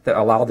buttons that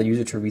allow the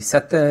user to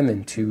reset them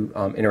and to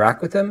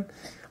interact with them.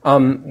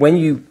 When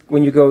you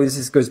go,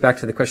 goes back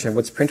to the question of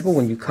what's printable.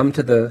 When you come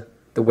to the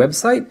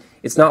website,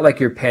 it's not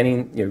like you're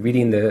panning,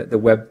 reading the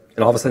web,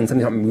 and all of a sudden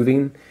something's not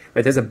moving.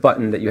 Right? There's a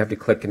button that you have to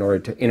click in order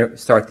to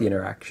start the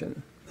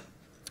interaction.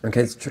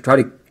 Okay, so try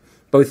to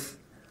both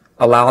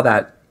allow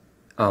that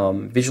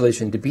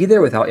visualization to be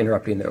there without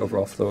interrupting the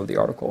overall flow of the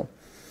article.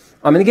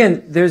 And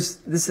again, there's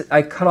this.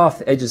 I cut off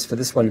the edges for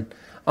this one.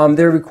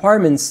 There are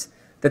requirements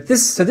that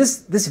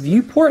this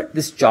viewport,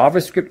 this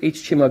JavaScript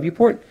HTML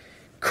viewport,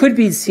 could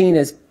be seen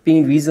as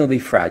being reasonably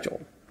fragile,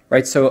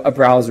 right? So a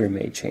browser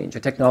may change, a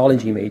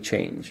technology may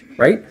change,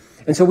 right?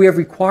 And so we have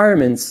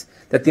requirements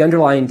that the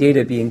underlying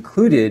data be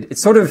included.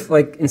 It's sort of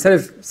like, instead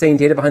of saying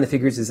data behind the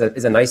figures is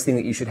a nice thing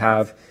that you should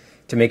have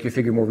to make your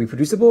figure more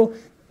reproducible,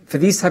 for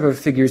these type of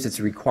figures, it's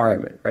a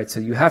requirement, right? So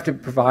you have to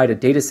provide a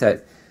data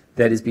set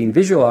that is being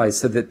visualized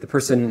so that the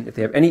person, if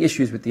they have any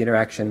issues with the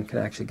interaction, can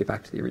actually get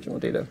back to the original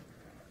data.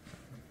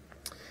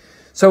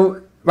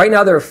 So right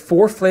now there are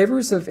 4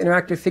 flavors of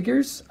interactive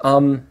figures.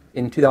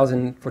 In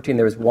 2014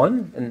 there was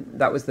 1, and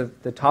that was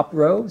the top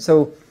row.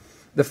 So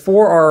the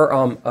 4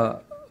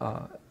 are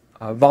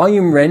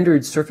volume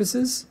rendered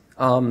surfaces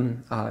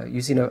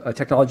using a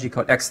technology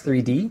called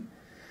X3D.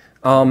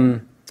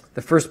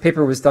 The first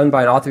paper was done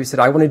by an author who said,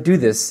 I want to do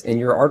this in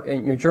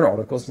your journal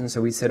articles. And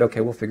so we said, okay,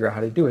 we'll figure out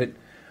how to do it.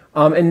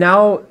 And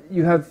now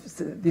you have,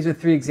 these are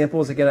 3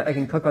 examples. Again, I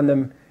can click on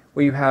them,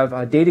 where you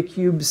have data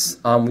cubes.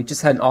 We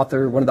just had an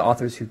author, one of the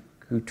authors who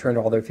turned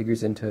all their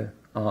figures into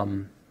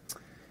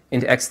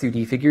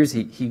X3D figures.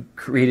 He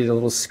created a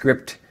little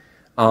script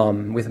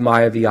with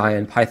Maya VI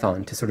and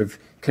Python to sort of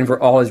convert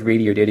all his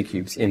radio data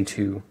cubes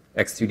into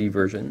X3D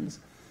versions.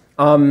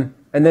 And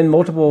then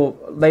multiple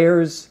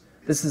layers.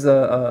 This is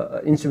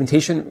a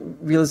instrumentation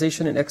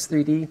realization in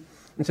X3D.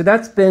 And so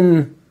that's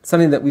been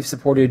something that we've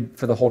supported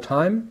for the whole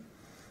time.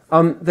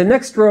 The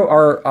next row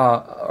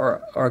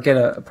are again,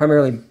 a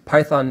primarily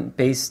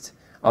Python-based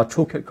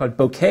toolkit called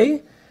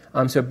Bokeh.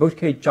 So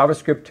Bokeh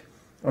JavaScript.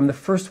 The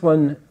first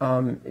one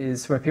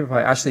is from a paper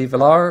by Ashley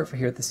Villar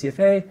here at the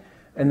CFA.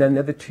 And then the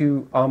other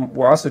 2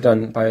 were also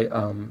done by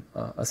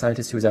a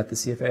scientist who was at the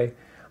CFA.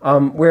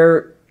 I'm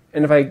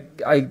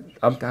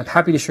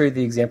happy to show you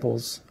the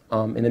examples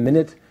in a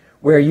minute,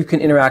 where you can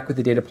interact with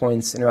the data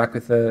points, interact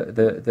with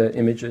the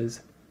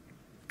images.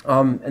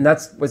 And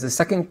that was the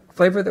second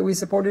flavor that we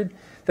supported.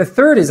 The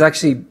third is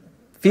actually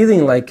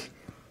feeling like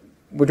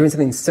we're doing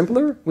something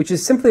simpler, which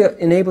is simply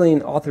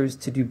enabling authors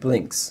to do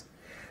blinks,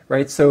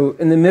 right? So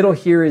in the middle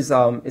here is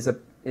a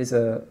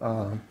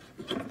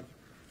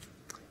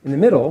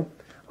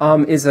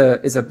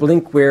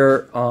blink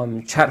where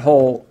chat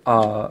hole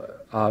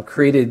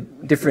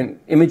created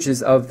different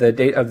images of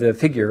the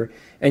figure,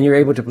 and you're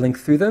able to blink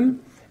through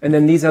them. And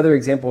then these other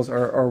examples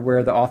are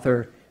where the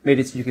author made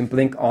it so you can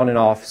blink on and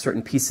off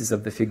certain pieces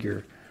of the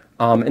figure.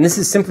 And this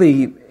is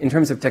simply, in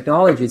terms of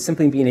technology, it's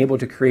simply being able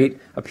to create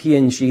a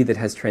PNG that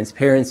has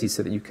transparency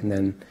so that you can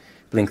then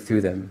blink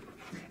through them.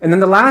 And then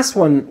the last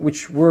one,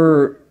 which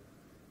we're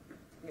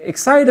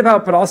excited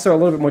about but also a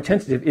little bit more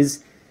tentative,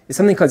 is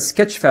something called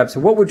Sketchfab. So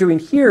what we're doing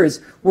here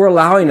is we're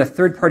allowing a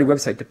third-party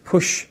website to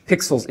push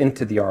pixels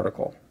into the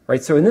article,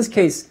 right? So in this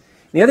case,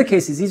 in the other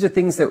cases, these are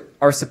things that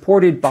are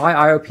supported by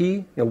IOP.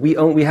 You know,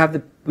 we have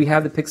the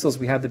pixels,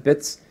 we have the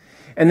bits.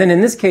 And then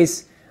in this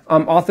case,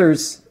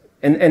 authors,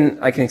 and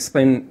I can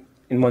explain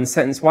in one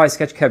sentence why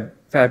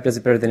Sketchfab does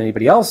it better than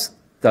anybody else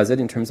does it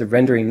in terms of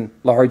rendering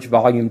large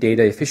volume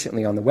data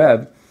efficiently on the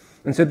web.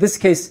 And so in this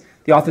case,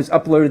 the authors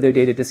uploaded their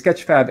data to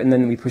Sketchfab, and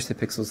then we push the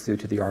pixels through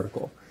to the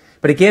article.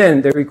 But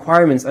again, there are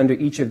requirements under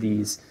each of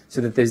these so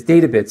that there's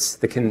data bits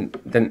that can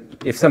then,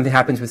 if something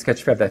happens with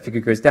Sketchfab, that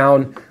figure goes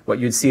down, what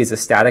you'd see is a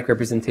static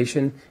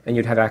representation, and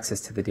you'd have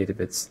access to the data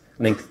bits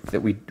link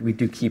that we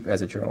do keep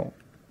as a journal.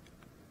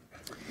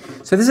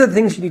 So these are the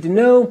things you need to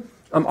know.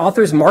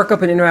 Authors mark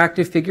up an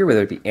interactive figure,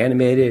 whether it be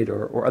animated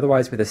or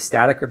otherwise with a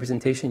static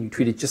representation. You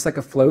treat it just like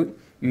a float.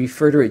 You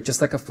refer to it just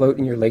like a float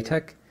in your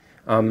LaTeX.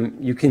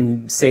 You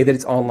can say that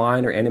it's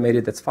online or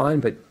animated, that's fine,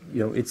 but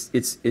you know,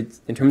 it's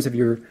in terms of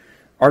your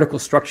article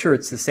structure,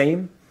 it's the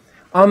same.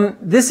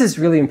 This is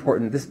really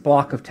important, this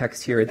block of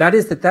text here. That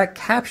is that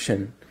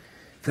caption,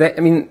 for that,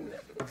 I mean,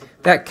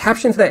 that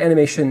caption for that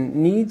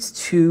animation needs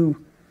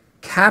to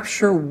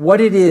capture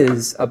what it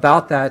is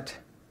about that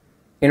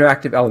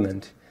interactive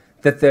element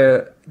that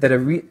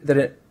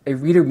a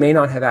reader may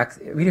not have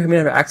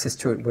access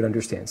to it would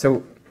understand.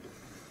 So,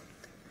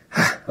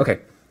 okay,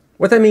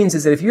 what that means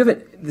is that if you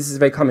have this is a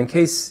very common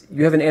case,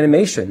 you have an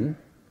animation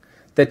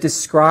that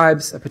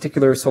describes a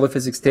particular solar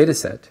physics data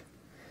set.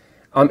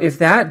 If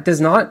that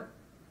does not,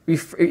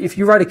 if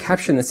you write a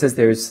caption that says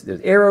there's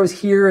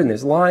arrows here and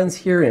there's lines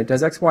here and it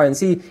does X, Y, and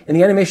Z, and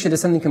the animation does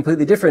something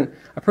completely different,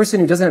 a person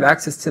who doesn't have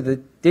access to the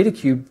data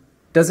cube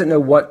doesn't know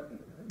what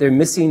they're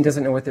missing,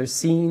 doesn't know what they're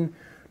seeing,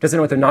 doesn't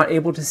know what they're not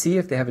able to see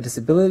if they have a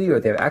disability or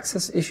they have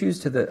access issues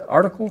to the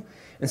article.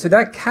 And so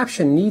that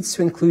caption needs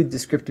to include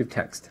descriptive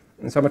text.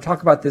 And so I'm going to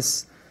talk about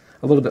this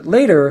a little bit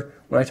later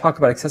when I talk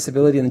about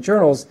accessibility in the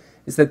journals,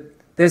 is that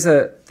there's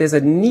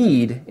a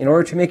need in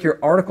order to make your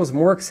articles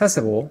more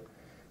accessible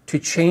to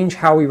change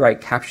how we write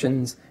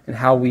captions and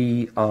how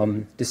we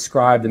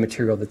describe the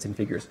material that's in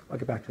figures. I'll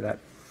get back to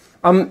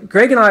that.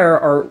 Greg and I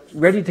are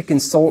ready to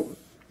consult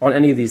on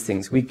any of these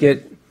things. We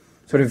get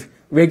sort of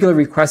regular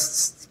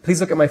requests,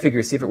 please look at my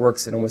figure, see if it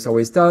works. It almost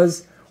always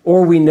does.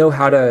 Or we know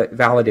how to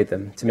validate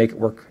them to make it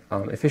work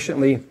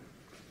efficiently.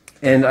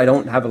 And I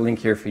don't have a link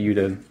here for you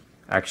to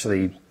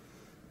actually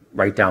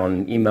write down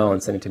an email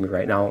and send it to me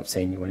right now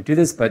saying you want to do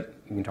this, but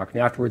you can talk to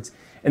me afterwards.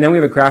 And then we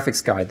have a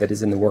graphics guide that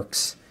is in the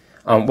works.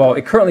 Well,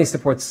 it currently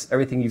supports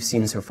everything you've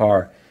seen so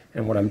far,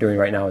 and what I'm doing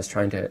right now is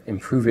trying to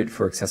improve it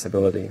for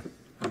accessibility.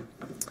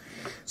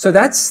 So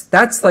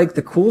that's like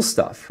the cool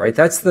stuff, right?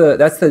 That's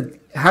the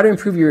how to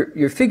improve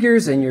your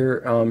figures and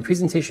your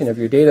presentation of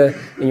your data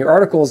in your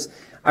articles.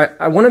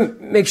 I want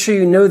to make sure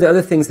you know the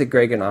other things that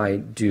Greg and I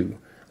do.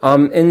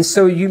 And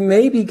so you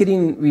may be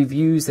getting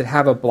reviews that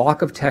have a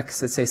block of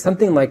text that say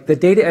something like, the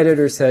data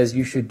editor says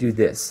you should do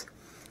this,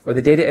 or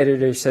the data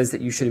editor says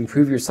that you should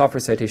improve your software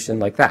citation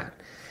like that.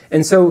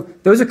 And so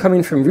those are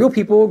coming from real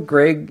people.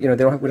 Greg, you know,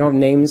 we don't have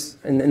names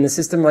in the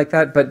system like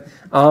that, but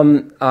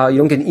you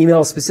don't get an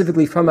email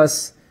specifically from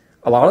us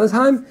a lot of the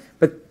time.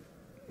 But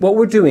what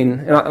we're doing,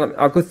 and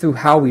I'll go through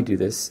how we do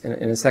this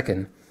in a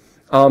second,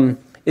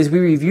 is we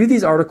review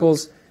these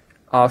articles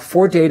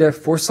for data,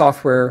 for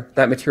software.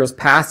 That material is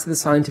passed to the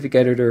scientific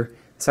editor.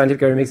 The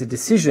scientific editor makes a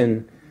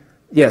decision.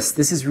 Yes,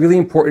 this is really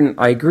important.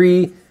 I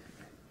agree.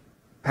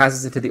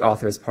 Passes it to the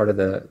author as part of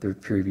the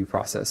peer review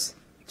process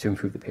to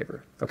improve the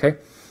paper. Okay?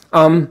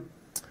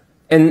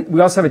 And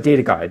we also have a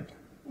data guide,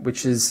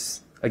 which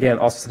is, again,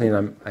 also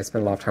something I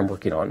spend a lot of time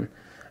working on.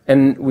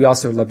 And we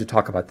also love to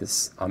talk about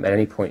this at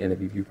any point in the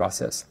review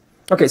process.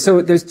 Okay,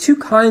 so there's two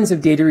kinds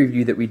of data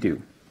review that we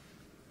do.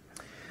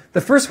 The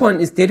first one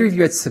is data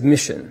review at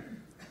submission.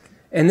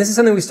 And this is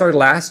something we started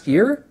last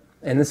year.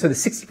 And so the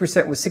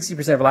 60% was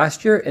 60% of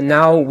last year. And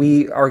now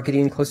we are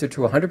getting closer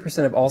to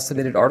 100% of all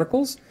submitted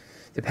articles,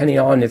 depending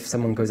on if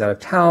someone goes out of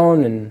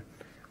town and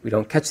we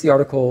don't catch the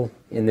article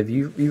in the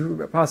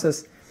review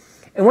process.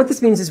 And what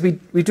this means is we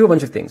do a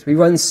bunch of things. We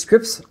run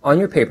scripts on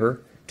your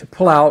paper to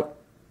pull out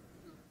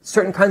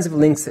certain kinds of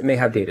links that may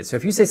have data. So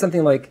if you say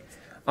something like,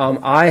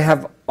 I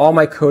have all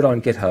my code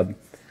on GitHub,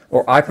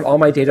 or I put all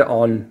my data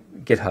on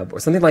GitHub, or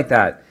something like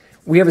that,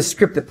 we have a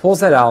script that pulls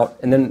that out,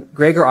 and then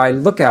Greg or I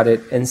look at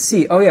it and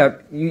see, oh yeah,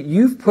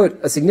 you've put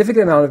a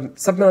significant amount of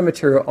supplemental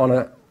material on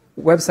a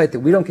website that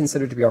we don't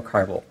consider to be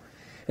archival.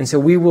 And so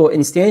we will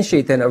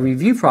instantiate then a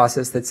review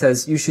process that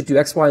says you should do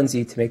X, Y, and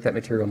Z to make that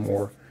material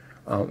more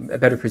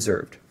better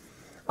preserved.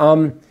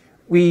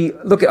 We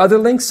look at other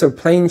links, so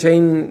plain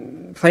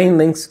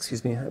links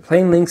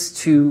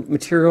to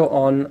material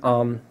on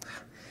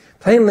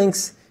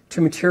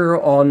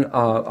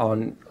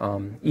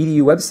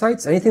EDU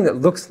websites. Anything that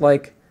looks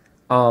like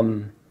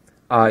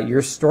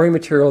your story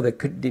material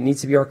that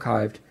needs to be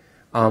archived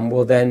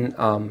will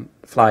then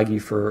flag you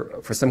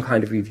for some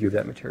kind of review of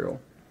that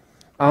material.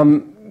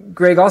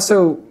 Greg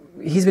also,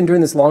 he's been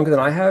doing this longer than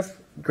I have.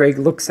 Greg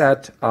looks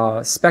at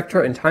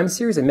spectra and time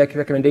series and make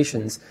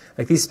recommendations.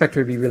 Like these spectra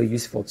would be really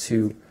useful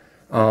to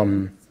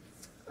the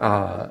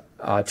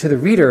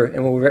reader,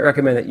 and we'll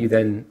recommend that you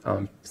then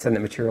send that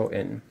material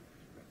in.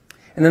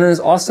 And then there's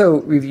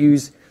also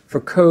reviews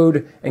for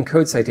code and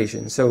code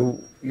citations. So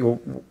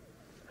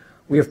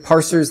we have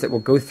parsers that will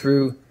go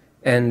through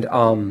and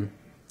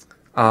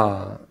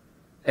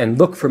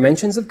look for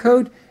mentions of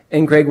code.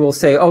 And Greg will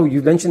say, oh,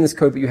 you mentioned this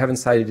code, but you haven't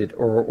cited it,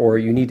 or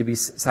you need to be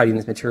citing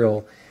this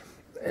material.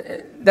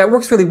 That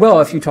works really well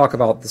if you talk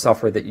about the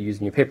software that you use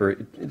in your paper.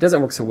 It doesn't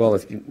work so well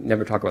if you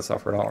never talk about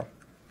software at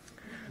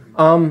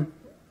all.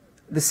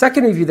 The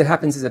second review that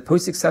happens is at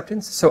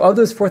post-acceptance. So of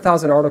those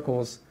 4,000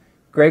 articles,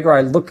 Greg or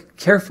I look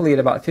carefully at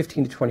about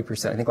 15 to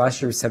 20%. I think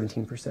last year was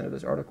 17% of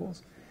those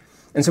articles.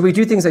 And so we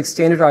do things like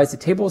standardize the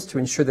tables to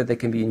ensure that they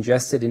can be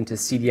ingested into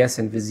CDS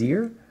and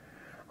Vizier.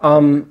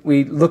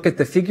 We look at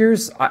the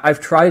figures.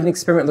 I've tried an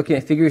experiment looking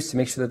at figures to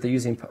make sure that they're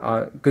using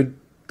good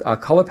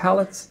color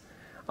palettes.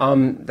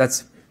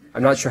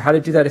 I'm not sure how to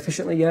do that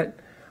efficiently yet.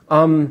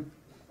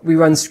 We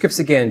run scripts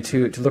again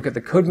to look at the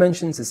code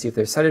mentions to see if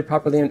they're cited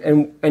properly.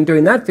 And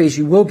during that phase,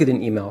 you will get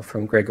an email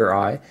from Greg or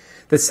I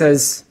that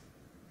says,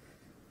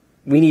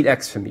 we need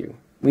X from you.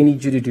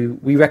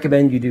 We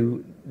recommend you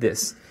do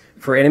this.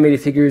 For animated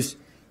figures,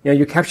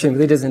 your caption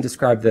really doesn't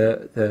describe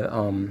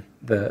the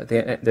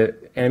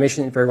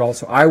animation very well,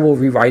 so I will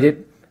rewrite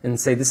it and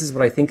say this is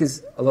what I think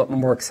is a lot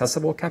more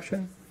accessible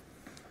caption.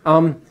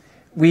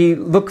 We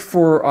look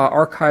for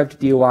archived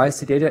DOIs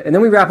to data, and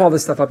then we wrap all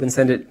this stuff up and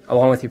send it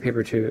along with your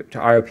paper to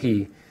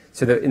IOP,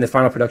 so that in the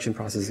final production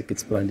process it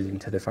gets blended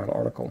into the final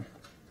article.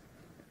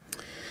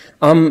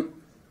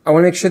 I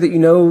want to make sure that you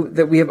know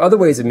that we have other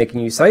ways of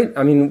making you cite.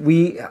 I mean,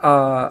 we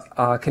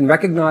can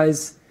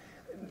recognize,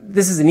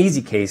 this is an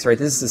easy case, right?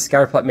 This is a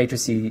scatterplot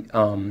matrix in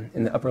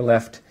the upper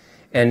left.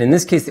 And in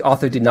this case, the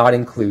author did not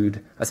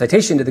include a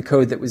citation to the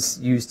code that was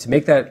used to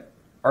make that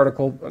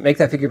article, make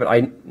that figure, but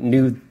I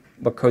knew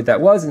what code that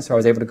was, and so I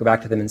was able to go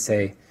back to them and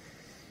say,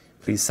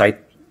 please cite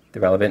the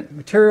relevant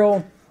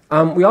material.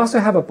 We also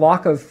have a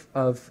block of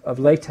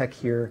LaTeX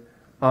here,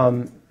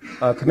 a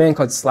command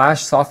called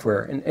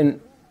 /software.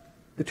 And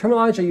the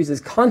terminology I use is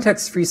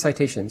context-free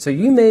citation. So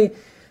you may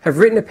have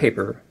written a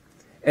paper,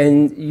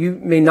 and you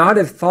may not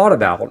have thought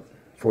about,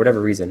 for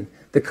whatever reason,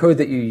 the code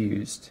that you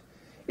used.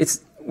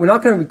 We're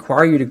not going to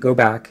require you to go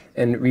back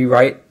and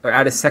rewrite or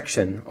add a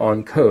section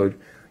on code.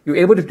 You're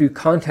able to do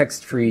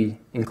context-free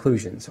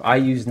inclusion. So I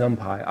used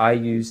NumPy. I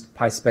used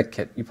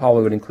PySpecKit. You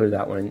probably would include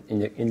that one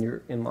in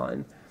your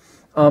inline.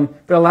 But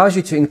it allows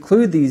you to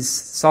include these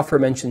software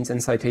mentions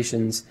and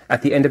citations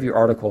at the end of your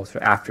article, so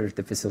after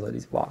the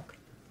facilities block.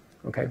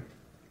 Okay.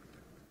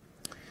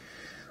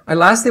 I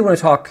lastly want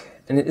to talk,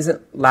 and it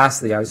isn't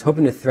lastly, I was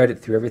hoping to thread it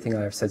through everything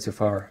I've said so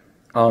far,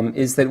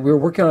 is that we're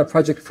working on a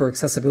project for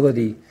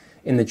accessibility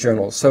in the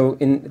journals. So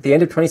at the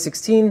end of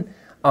 2016,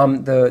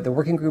 the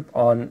working group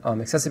on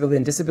accessibility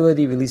and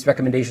disability released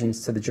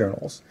recommendations to the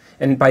journals.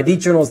 And by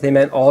these journals, they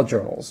meant all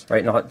journals,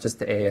 right? Not just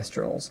the AAS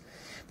journals.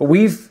 But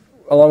we've,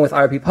 along with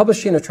IRP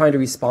Publishing, are trying to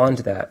respond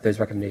to those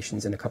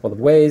recommendations in a couple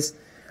of ways.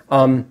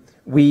 I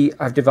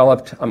have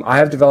developed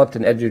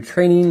an editor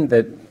training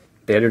that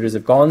the editors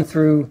have gone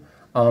through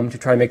to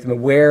try to make them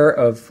aware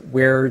of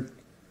where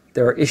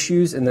there are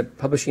issues in the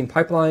publishing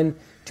pipeline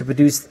to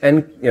produce,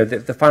 and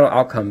the final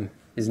outcome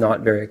is not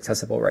very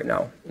accessible right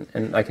now,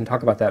 and I can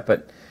talk about that,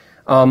 but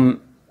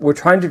we're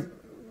trying to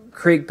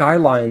create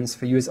guidelines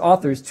for you as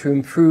authors to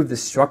improve the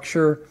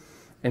structure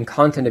and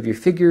content of your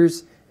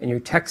figures and your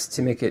text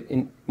to make it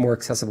more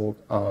accessible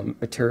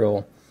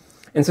material.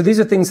 And so these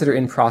are things that are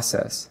in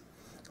process.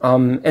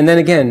 And then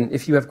again,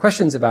 if you have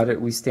questions about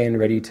it, we stand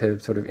ready to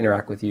sort of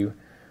interact with you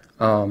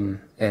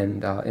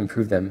and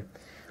improve them.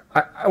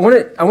 I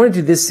want to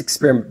do this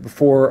experiment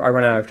before I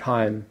run out of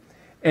time.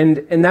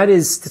 And that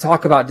is to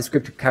talk about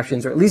descriptive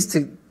captions, or at least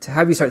to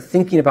have you start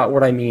thinking about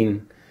what I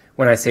mean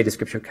when I say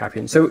descriptive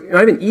captions. So it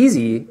might have been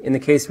easy in the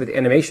case with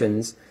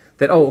animations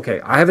that, oh, okay,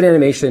 I have an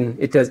animation,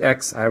 it does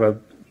X, I have a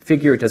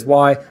figure, it does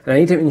Y, and I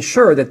need to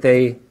ensure that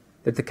the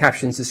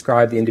captions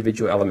describe the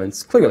individual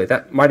elements clearly.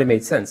 That might have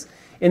made sense.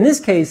 In this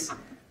case,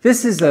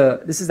 this is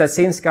that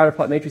same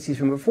scatterplot matrices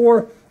from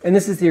before, and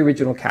this is the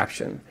original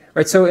caption.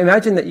 Right? So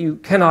imagine that you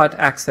cannot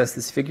access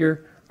this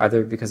figure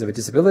either because of a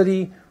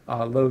disability,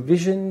 low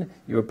vision,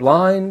 you're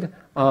blind,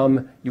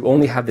 you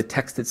only have the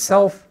text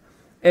itself,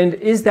 and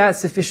is that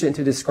sufficient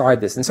to describe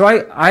this? And so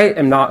I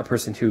am not a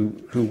person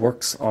who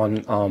works on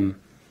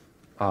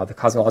the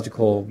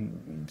cosmological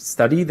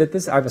study that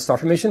I'm a star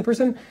formation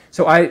person,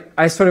 so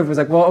I sort of was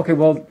like, well, okay,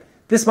 well,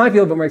 This might be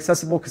a little bit more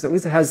accessible because at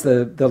least it has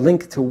the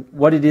link to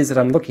what it is that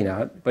I'm looking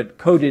at, but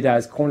coded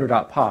as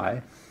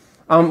corner.py.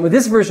 With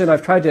this version,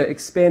 I've tried to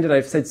expand it.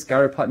 I've said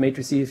scatter plot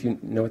matrices, if you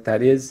know what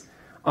that is.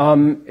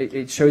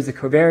 It shows the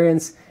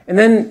covariance. And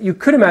then you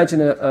could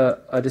imagine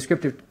a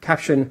descriptive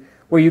caption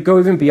where you go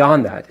even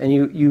beyond that, and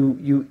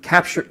you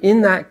capture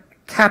in that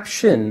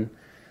caption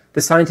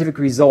the scientific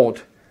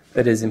result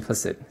that is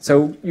implicit.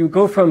 So you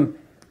go from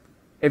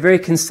a very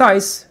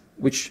concise,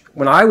 which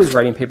when I was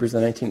writing papers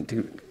in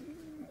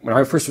when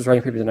I first was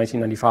writing papers in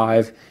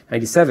 1995,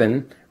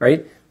 97,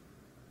 right?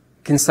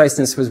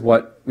 Conciseness was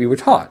what we were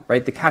taught,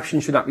 right? The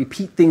caption should not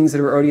repeat things that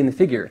are already in the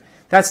figure.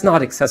 That's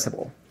not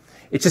accessible.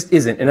 It just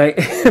isn't. And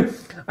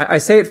I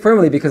say it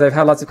firmly because I've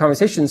had lots of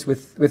conversations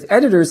with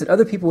editors and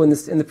other people in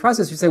the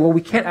process who say, well,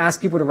 we can't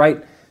ask people to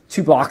write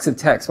 2 blocks of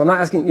text. Well, I'm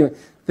not asking,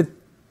 but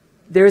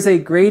there's a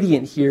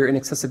gradient here in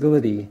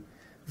accessibility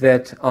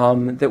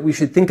that we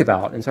should think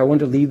about. And so I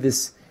wanted to leave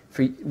this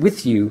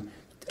with you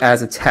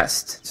as a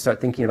test to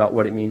start thinking about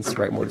what it means to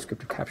write more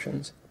descriptive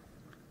captions.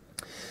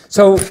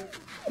 So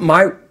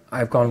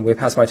I've gone way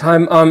past my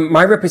time.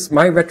 My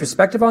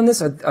retrospective on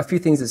this are a few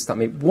things that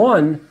stumped me.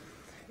 One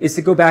is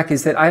to go back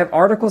is that I have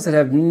articles that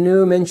have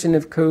no mention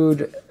of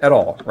code at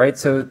all, right?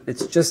 So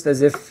it's just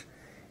as if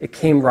it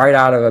came right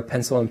out of a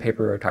pencil and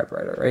paper or a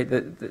typewriter, right?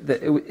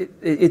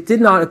 It did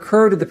not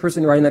occur to the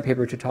person writing that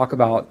paper to talk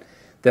about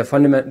the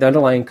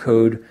underlying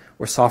code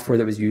or software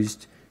that was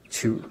used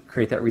to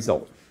create that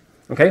result,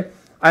 okay?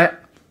 I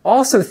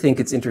also think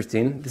it's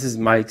interesting, this is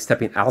my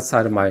stepping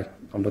outside of I'm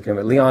looking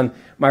at Leon,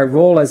 my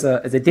role as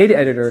a data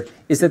editor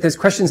is that there's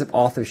questions of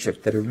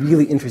authorship that are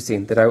really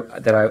interesting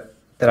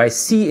that I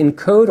see in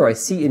code or I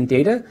see in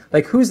data.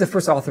 Like, who's the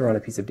first author on a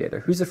piece of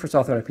data? Who's the first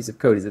author on a piece of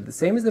code? Is it the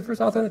same as the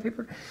first author on the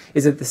paper?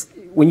 Is it this,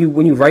 when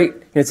you write,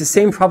 it's the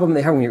same problem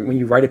they have when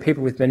you write a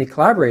paper with many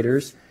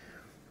collaborators.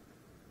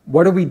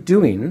 What are we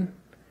doing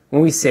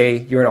when we say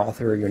you're an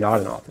author or you're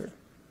not an author?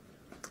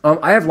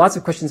 I have lots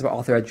of questions about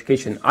author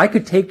education. I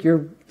could take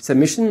your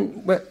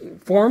submission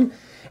form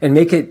and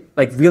make it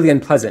like really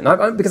unpleasant.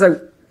 Not because I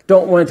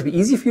don't want it to be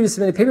easy for you to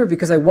submit a paper,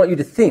 because I want you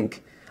to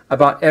think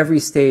about every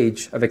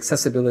stage of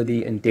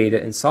accessibility and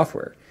data and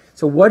software.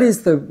 So what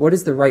is the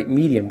right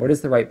medium? What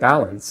is the right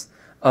balance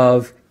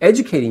of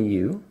educating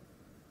you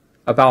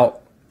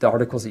about the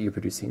articles that you're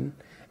producing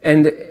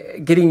and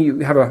getting you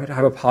have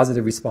a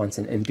positive response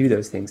and do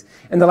those things?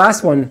 And the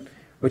last one,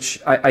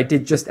 which I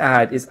did just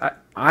add, is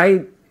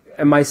I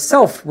am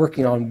myself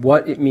working on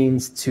what it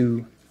means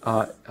to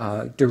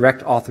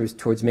direct authors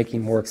towards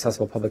making more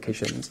accessible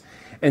publications.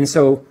 And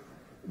so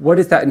what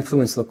does that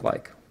influence look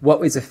like?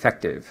 What is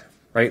effective,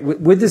 right?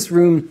 Would this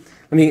room,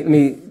 let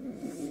me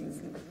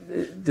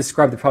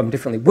describe the problem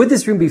differently. Would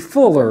this room be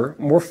fuller,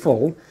 more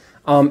full,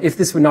 if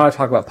this were not a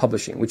talk about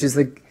publishing, which is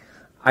like,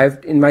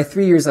 in my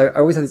 3 years, I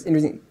always had this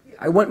interesting,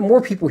 I want more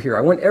people here.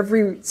 I want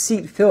every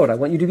seat filled. I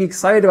want you to be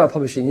excited about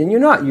publishing. And you're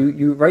not.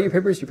 You write your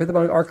papers, you put them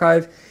on an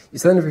archive, you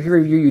send them for peer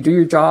review, you do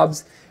your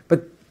jobs.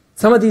 But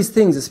some of these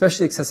things,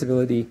 especially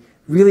accessibility,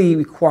 really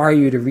require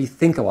you to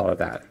rethink a lot of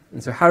that.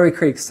 And so how do we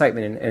create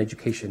excitement and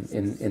education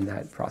in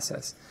that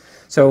process?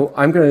 So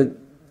I'm going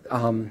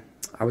to,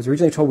 I was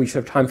originally told we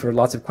should have time for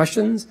lots of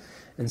questions,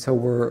 and so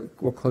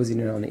we're closing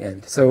in on the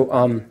end. So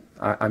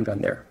I'm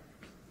done there.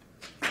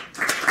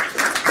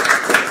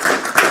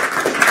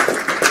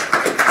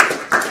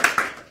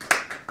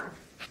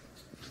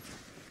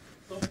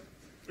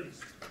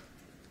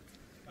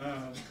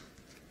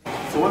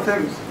 So one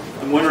thing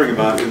I'm wondering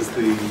about is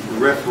the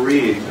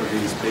refereeing of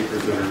these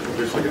papers that are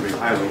eventually going to be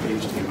highly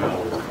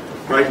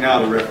HTML. Right now,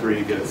 the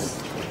referee gets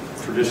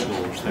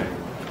traditional thing,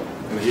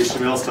 and the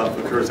HTML stuff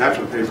occurs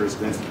after the paper has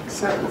been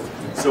accepted.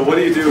 So what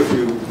do you do if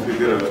you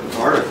get an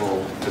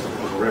article as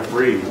a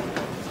referee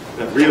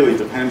that really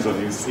depends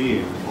on you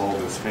seeing all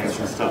this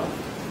fancy stuff?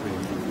 I mean,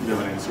 you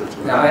have an answer to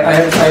that? Yeah, I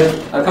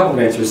have a couple of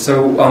answers.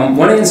 So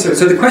one answer.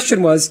 So the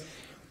question was,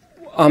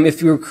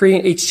 if we were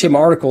creating HTML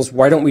articles,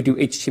 why don't we do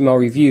HTML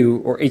review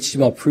or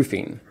HTML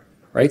proofing,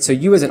 right? So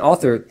you as an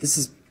author, this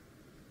is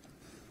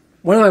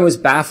one of my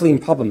most baffling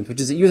problems, which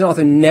is that you as an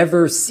author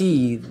never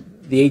see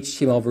the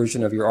HTML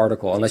version of your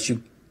article unless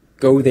you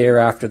go there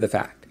after the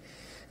fact.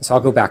 And so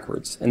I'll go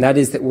backwards. And that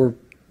is that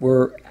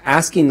we're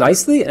asking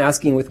nicely and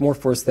asking with more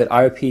force that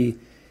IOP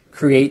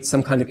create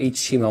some kind of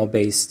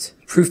HTML-based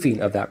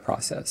proofing of that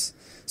process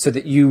so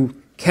that you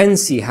can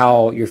see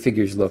how your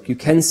figures look. You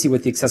can see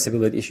what the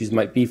accessibility issues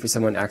might be for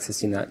someone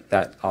accessing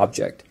that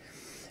object.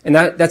 And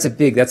that's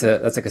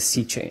like a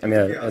sea change. I mean,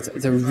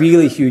 it's a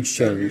really huge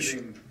change.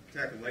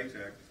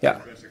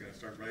 Yeah.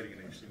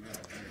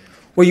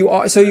 Well, you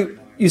are, so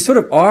you sort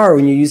of are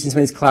when you're using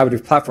some of these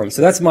collaborative platforms.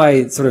 So that's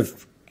my sort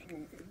of,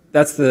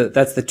 that's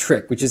the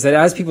trick, which is that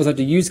as people start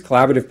to use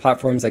collaborative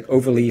platforms like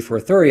Overleaf or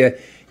Authority,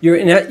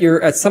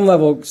 you're at some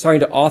level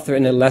starting to author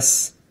in a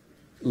less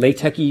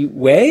LaTeX-y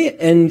way,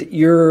 and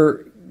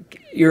you're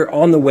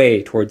on the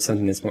way towards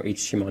something that's more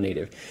HTML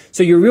native.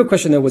 So your real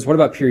question, though, was what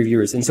about peer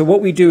reviewers? And so what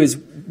we do is,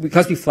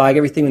 because we flag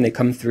everything when they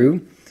come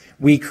through,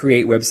 we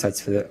create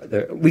websites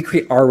for we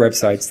create our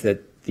websites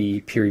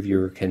the peer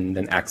reviewer can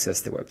then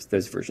access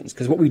those versions.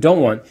 Because what we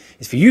don't want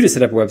is for you to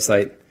set up a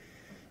website.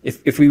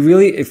 If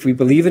we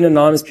believe in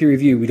anonymous peer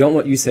review, we don't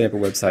want you setting up a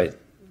website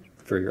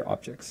for your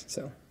objects.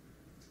 So.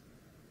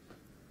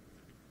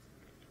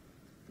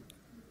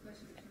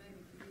 Question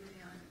maybe for you,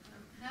 Leon.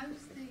 How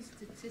does the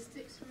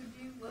statistics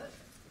review work?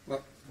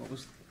 What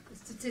was? The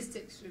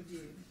statistics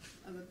review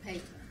of a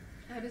paper.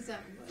 How does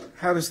that work?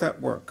 How does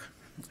that work?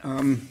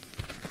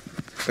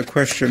 The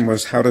question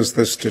was, how does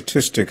the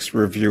statistics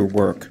review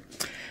work?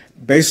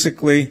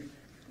 Basically,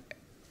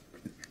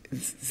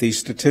 the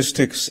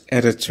statistics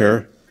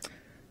editor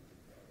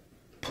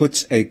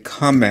puts a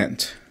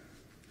comment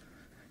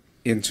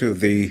into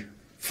the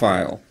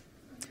file.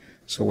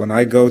 So when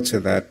I go to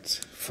that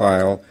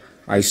file,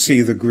 I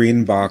see the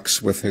green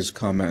box with his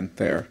comment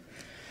there.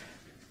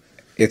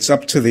 It's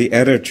up to the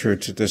editor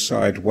to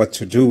decide what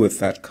to do with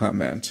that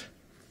comment.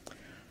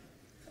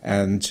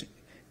 And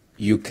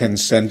you can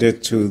send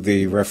it to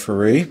the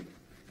referee,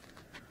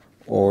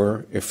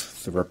 or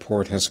if the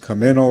report has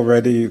come in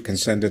already, you can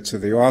send it to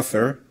the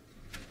author.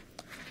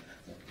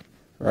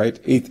 Right?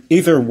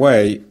 Either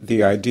way,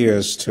 the idea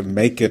is to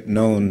make it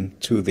known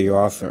to the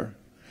author.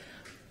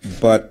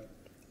 But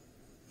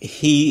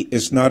he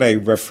is not a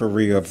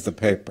referee of the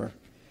paper.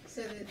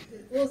 So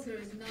the author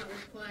is not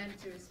required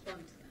to respond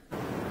to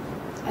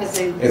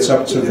that? It's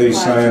up to the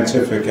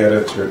scientific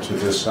editor to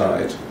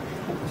decide.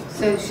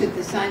 So should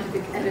the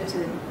scientific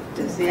editor,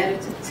 does the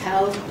editor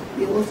tell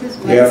the authors?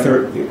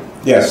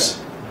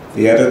 Yes,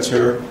 the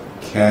editor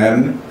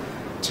can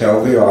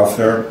tell the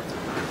author,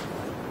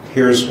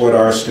 here's what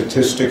our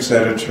statistics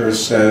editor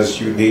says,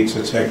 you need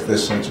to take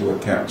this into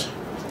account.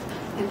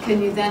 And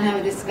can you then have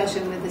a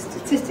discussion with the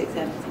statistics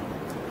editor?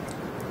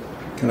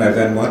 Can I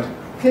then what?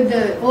 Could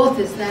the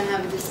authors then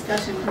have a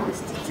discussion with the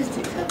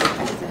statistics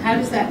editor? How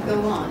does that go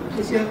on?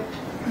 Because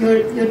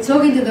you're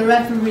talking to the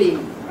referee,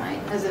 right,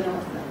 as an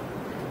author.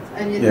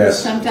 And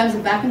Yes. sometimes a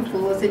back and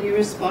forth, and you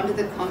respond to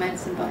the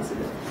comments and vice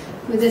versa.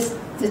 With this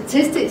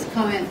statistics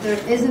comment,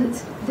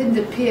 didn't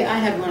appear. I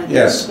had one of these.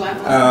 Yes. So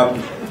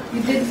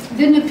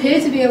didn't appear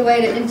to be a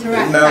way to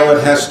interact. No,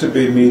 it has to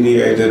be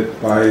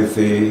mediated by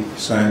the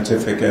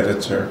scientific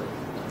editor.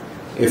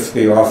 If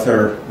the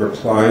author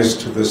replies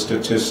to the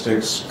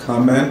statistics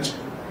comment,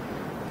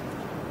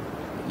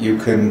 you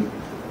can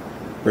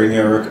bring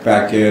Eric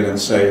back in and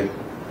say,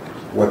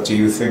 what do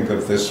you think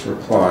of this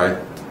reply?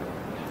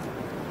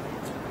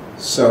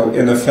 So,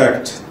 in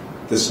effect,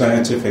 the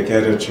scientific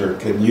editor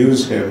can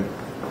use him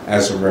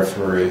as a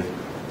referee.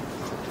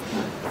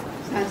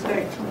 Sounds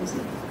very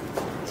clumsy.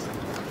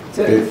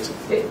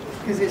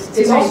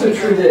 It's also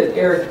true that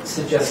Eric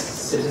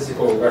suggests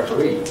statistical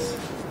referees.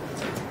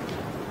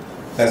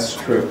 That's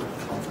true.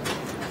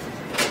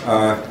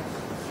 Or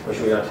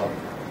should we not talk?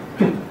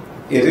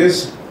 It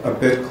is a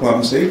bit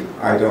clumsy.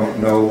 I don't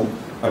know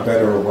a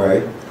better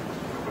way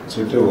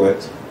to do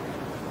it.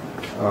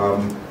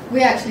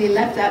 We actually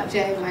left out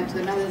Jay and went to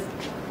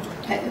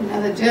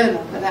another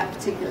journal for that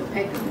particular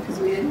paper because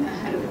we didn't know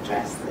how to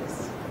address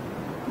this.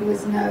 There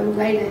was no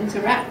way to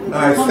interact with the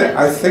comments.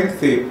 I think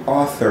the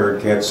author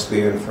gets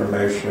the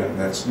information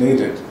that's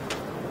needed.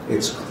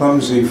 It's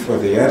clumsy for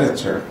the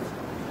editor.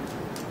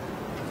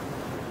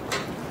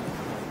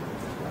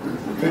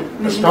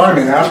 The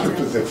starting after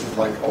physics is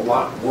like a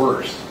lot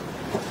worse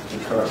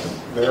because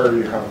there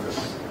you have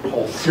this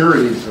whole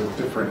series of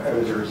different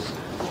editors,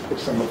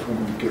 some of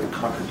whom give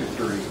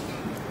contradictory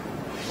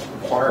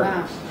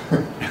requirements.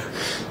 Wow.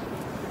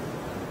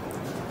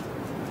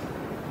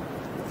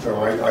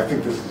 So I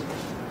think this is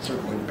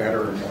certainly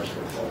better and more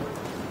straightforward.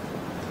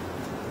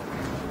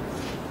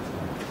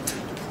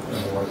 I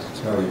don't know what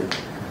to tell you.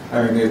 I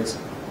mean,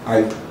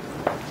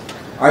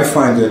 I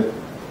find it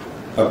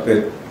a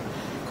bit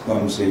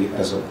clumsy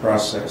as a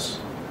process,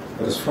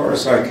 but as far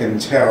as I can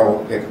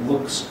tell, it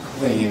looks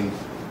clean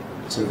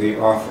to the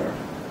author.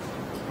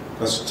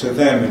 Because to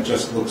them, it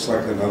just looks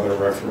like another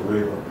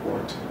referee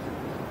report.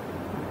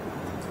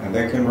 And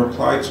they can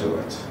reply to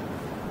it.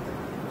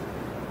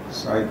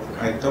 So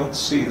I don't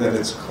see that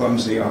it's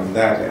clumsy on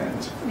that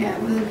end. Yeah,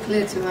 it wasn't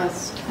clear to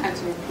us how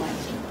to reply to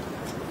it.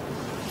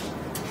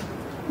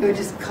 They were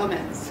just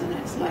comments, and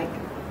it's like,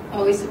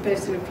 are we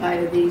supposed to reply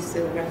to these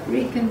so the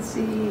referee can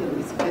see? Are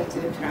we supposed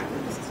to interact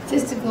with the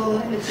statistical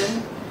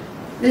editor?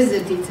 This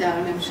is a detail,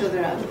 and I'm sure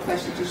there are other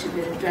questions you should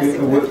be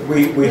addressing.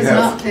 It's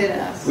not clear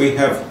to us. We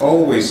have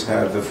always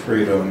had the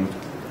freedom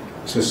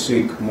to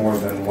seek more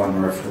than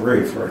one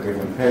referee for a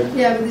given paper.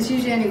 Yeah, but there's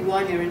usually only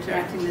one you're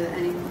interacting with at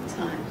any one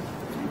time.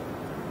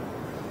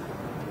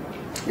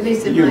 At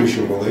least in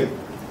Usually.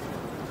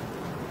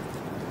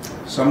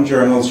 Some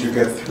journals you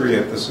get 3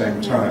 at the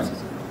same time.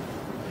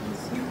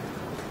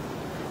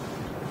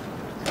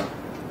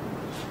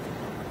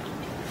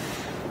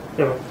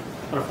 Hello,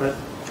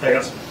 hi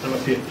guys, I'm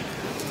up here.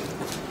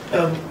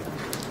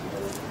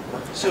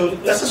 So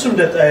let's assume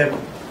that I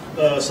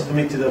have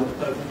submitted a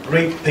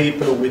great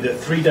paper with a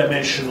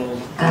 3-dimensional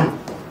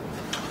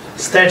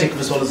static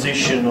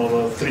visualization of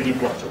a 3D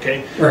plot,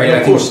 okay? Right,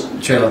 of course.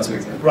 Share lots of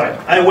examples. Right,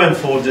 I went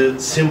for the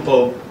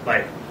simple,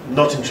 like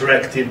not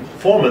interactive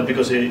format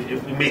because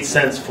it made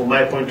sense from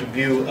my point of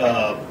view,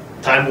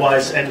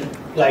 time-wise, and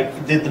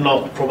like did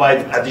not provide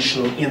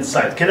additional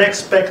insight. Can I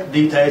expect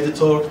data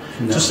editor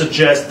to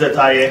suggest that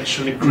I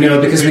actually create?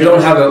 No, because we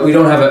don't have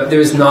a.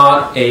 There's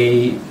not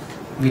a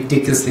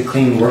ridiculously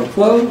clean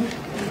workflow,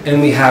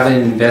 and we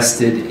haven't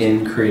invested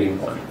in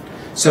creating one.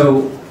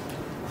 So,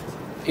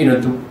 you know,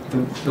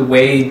 the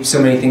way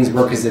so many things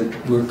work is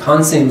that we're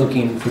constantly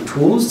looking for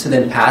tools to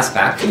then pass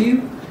back to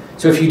you.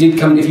 So if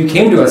you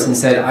came to us and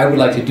said, I would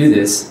like to do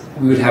this,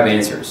 we would have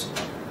answers,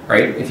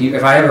 right?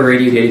 If I have a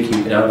radio data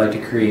cube and I would like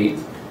to create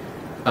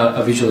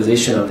a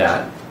visualization of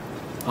that,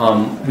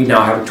 we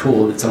now have a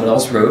tool that someone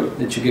else wrote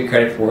that you get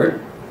credit for it,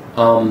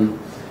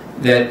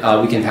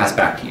 that we can pass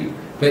back to you.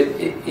 But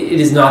it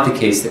is not the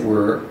case that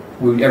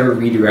we would ever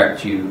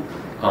redirect you.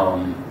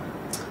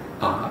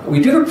 We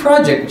do have a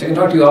project, which I can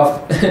talk to you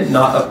off,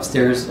 not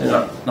upstairs, and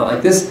not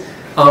like this,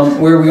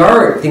 where we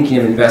are thinking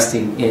of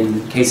investing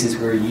in cases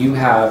where you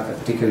have a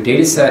particular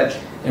data set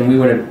and we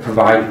want to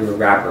provide you a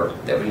wrapper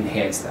that would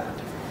enhance that.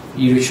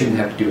 You shouldn't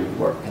have to do any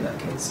work in that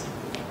case.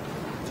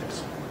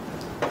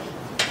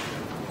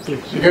 So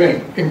you're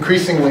getting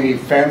increasingly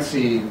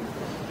fancy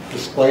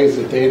displays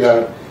of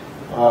data.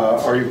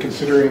 Are you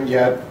considering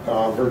yet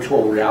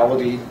virtual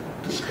reality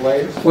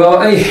displays? Well,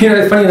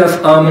 funny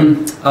enough,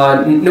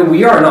 no,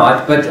 we are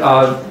not. But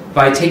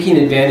by taking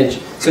advantage,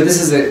 so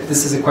this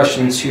is a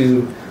question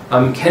to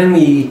can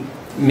we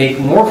make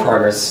more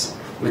progress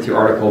with your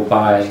article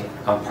by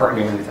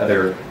partnering with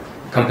other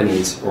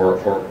companies or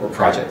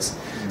projects?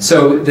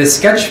 So the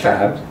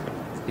Sketchfab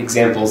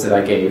examples that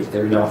I gave,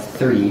 there are now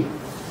 3,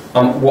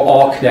 will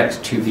all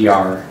connect to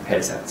VR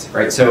headsets,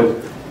 right? So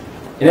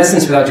in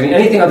essence, without doing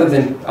anything other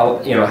than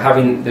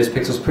having those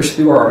pixels pushed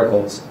through our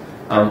articles,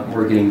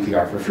 we're getting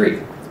VR for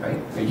free, right?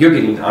 You're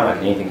getting, I'm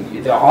not getting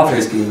anything. The author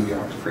is getting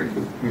VR for free,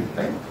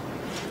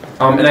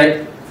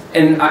 right?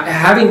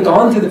 Having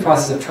gone through the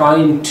process of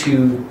trying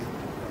to,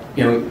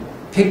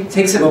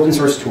 take some open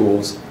source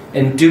tools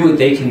and do what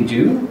they can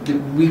do,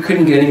 we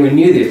couldn't get anywhere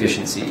near the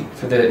efficiency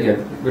for the.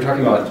 We're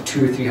talking about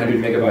 200 or 300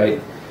 megabyte,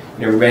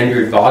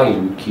 rendered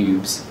volume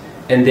cubes,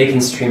 and they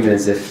can stream it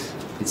as if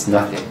it's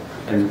nothing,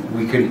 and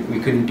we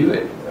couldn't do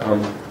it.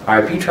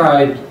 IRP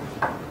tried,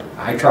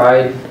 I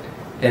tried,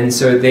 and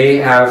so they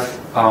have.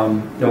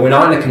 We're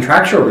not in a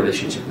contractual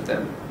relationship with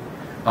them.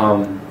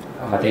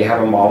 They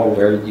have a model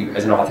where you,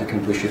 as an author,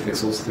 can push your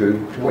pixels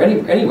through to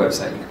any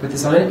website. You can put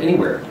this on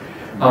anywhere.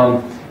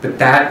 But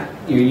that,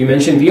 you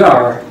mentioned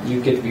VR,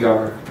 you get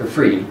VR for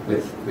free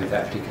with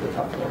that particular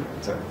platform.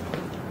 So,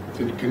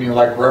 can you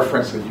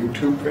reference a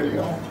YouTube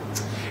video?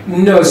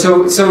 No,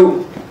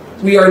 so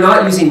we are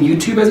not using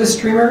YouTube as a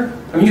streamer.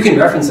 I mean, you can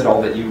reference it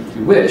all that you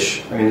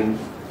wish. I mean,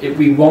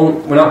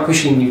 we're not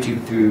pushing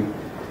YouTube through.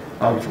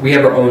 We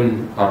have our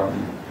own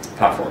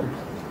platform.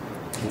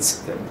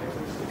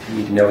 If you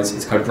need to know,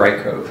 it's called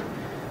Brightcove.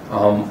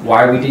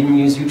 Why we didn't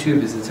use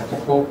YouTube is a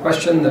technical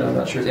question that I'm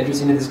not sure is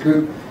interesting to this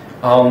group.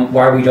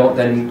 Why we don't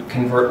then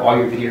convert all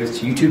your videos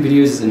to YouTube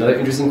videos is another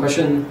interesting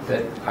question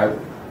that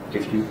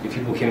if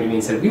people came to me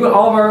and said, we want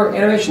all of our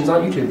animations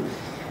on YouTube,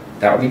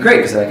 that would be great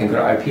because then I can go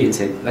to IP and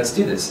say, let's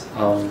do this.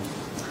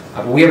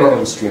 But we have our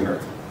own streamer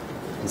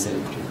instead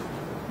of YouTube.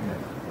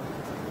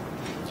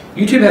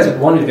 YouTube has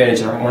one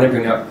advantage that I want to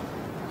bring up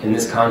in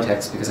this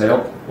context because I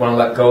don't want to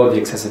let go of the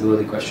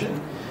accessibility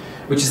question,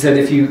 which is that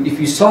if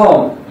you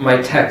saw my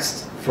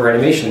text for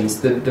animations,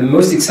 the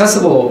most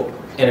accessible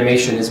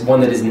animation is one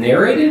that is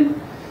narrated,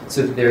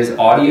 so that there is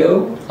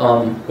audio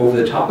over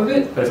the top of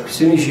it, but as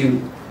soon as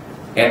you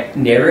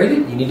narrate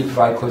it, you need to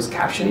provide closed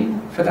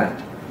captioning for that.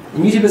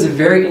 And YouTube has a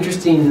very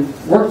interesting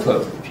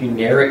workflow. If you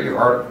narrate your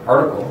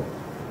article,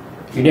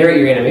 if you narrate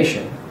your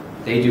animation,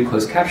 they do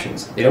closed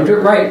captions. They don't do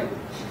it right,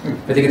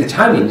 but they get the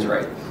timings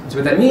right. So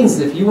what that means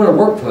is if you want a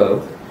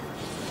workflow,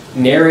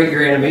 narrate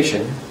your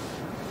animation,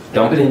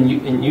 dump it in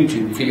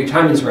YouTube, you get your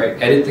timings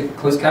right, edit the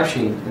closed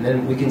captioning, and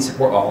then we can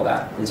support all of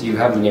that. And so you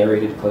have a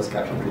narrated closed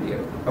caption video.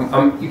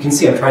 You can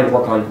see I'm trying to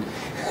work on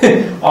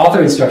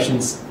author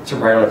instructions to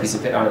write on a piece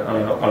of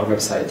on a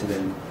website to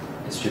then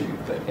distribute.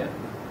 But yeah.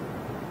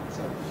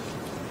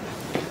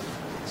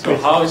 So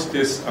how is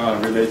this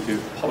related to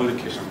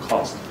publication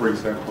cost? For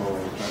example,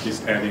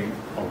 is adding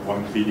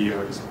one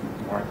video is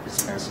more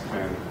expensive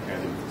than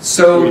adding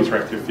two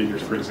interactive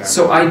figures, for example?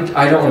 So I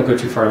don't want to go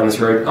too far down this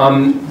road.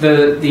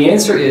 The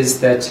answer is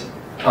that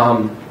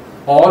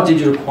all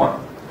digital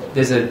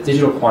there's a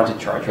digital quanta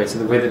charge, right? So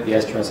the way that the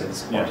S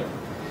translates is quanta.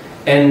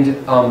 And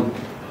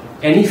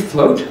any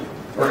float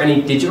or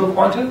any digital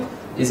quanta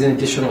is an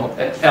additional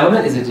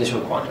element is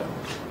additional quanta,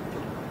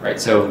 right?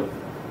 So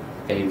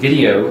a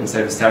video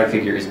instead of a static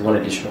figure is one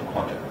additional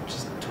quanta, which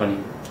is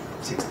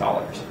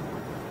 $26.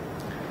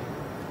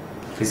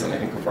 Please don't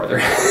make me go farther.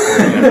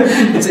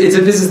 it's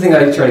a business thing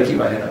I try to keep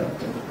my head on.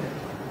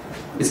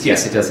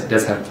 Yes, it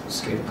does have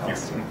scale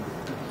costs.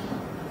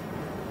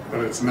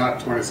 But it's not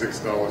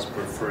 $26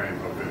 per frame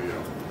of video.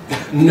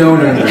 No.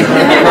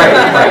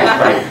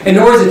 right. And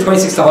nor is it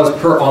 $26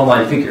 per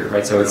online figure,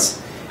 right? So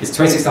is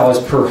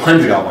 $26 per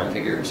 100 outline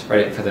figures,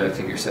 right, for the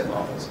figure set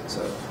models.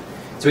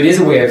 So it is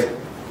a way of,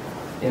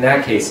 in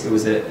that case, it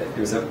was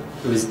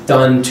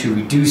done to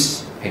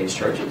reduce page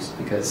charges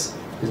because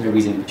there's no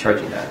reason to be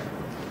charging that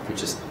for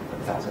just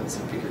 1,000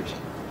 some figures.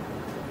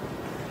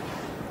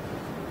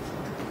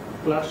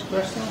 Last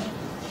question?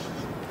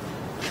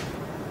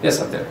 Yes,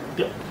 up there.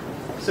 Yeah.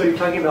 So you're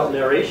talking about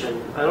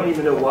narration. I don't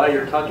even know why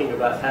you're talking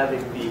about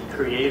having the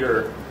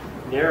creator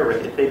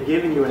narrate. If they've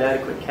given you an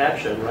adequate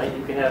caption, right,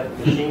 you can have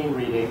machine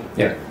reading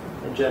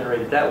and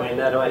generate it that way, and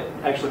that might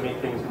actually make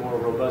things more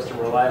robust and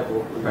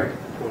reliable from your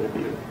point of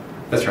view.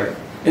 That's right.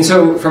 And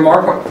so from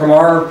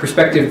our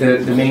perspective,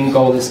 the main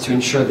goal is to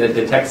ensure that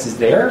the text is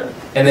there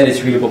and that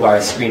it's readable by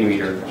a screen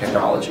reader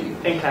technology.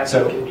 And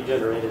caption can be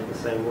generated the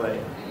same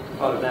way,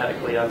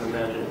 automatically, I would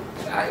imagine.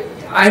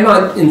 I'm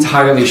not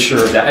entirely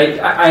sure of that.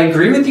 I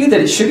agree with you that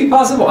it should be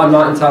possible. I'm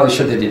not entirely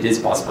sure that it is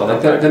possible.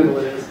 Like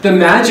the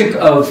magic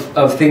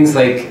of things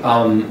like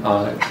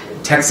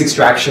text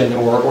extraction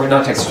or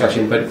not text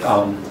extraction, but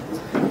of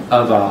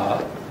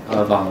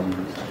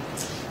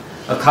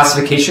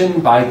classification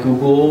by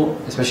Google,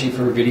 especially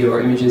for video or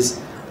images.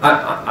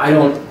 I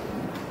don't.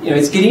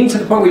 It's getting to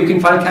the point where you can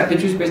find cat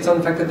pictures based on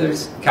the fact that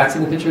there's cats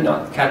in the picture,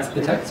 not cats in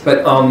the text.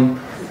 But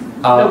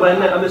no,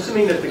 but I'm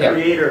assuming that the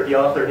creator, the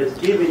author, has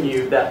given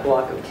you that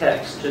block of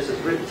text, just as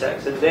written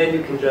text, and then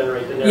you can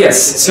generate the narration. Yes,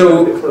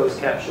 so the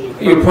closed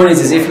captioning. Your point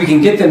is if we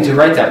can get them to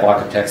write that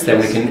block of text, then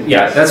we can.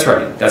 Yeah, that's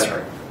right. That's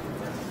right.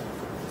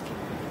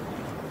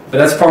 But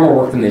that's far more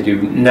work than they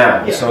do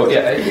now. Yeah. So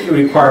yeah, it would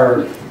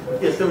require.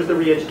 Yes, there was the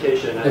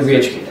re-education. The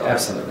re-education,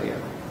 absolutely. Yeah.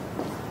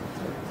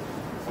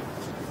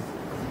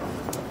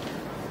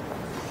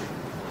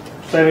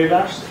 Very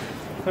last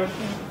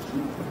question?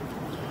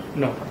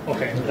 No.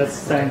 Okay. Let's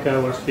thank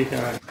our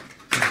speaker.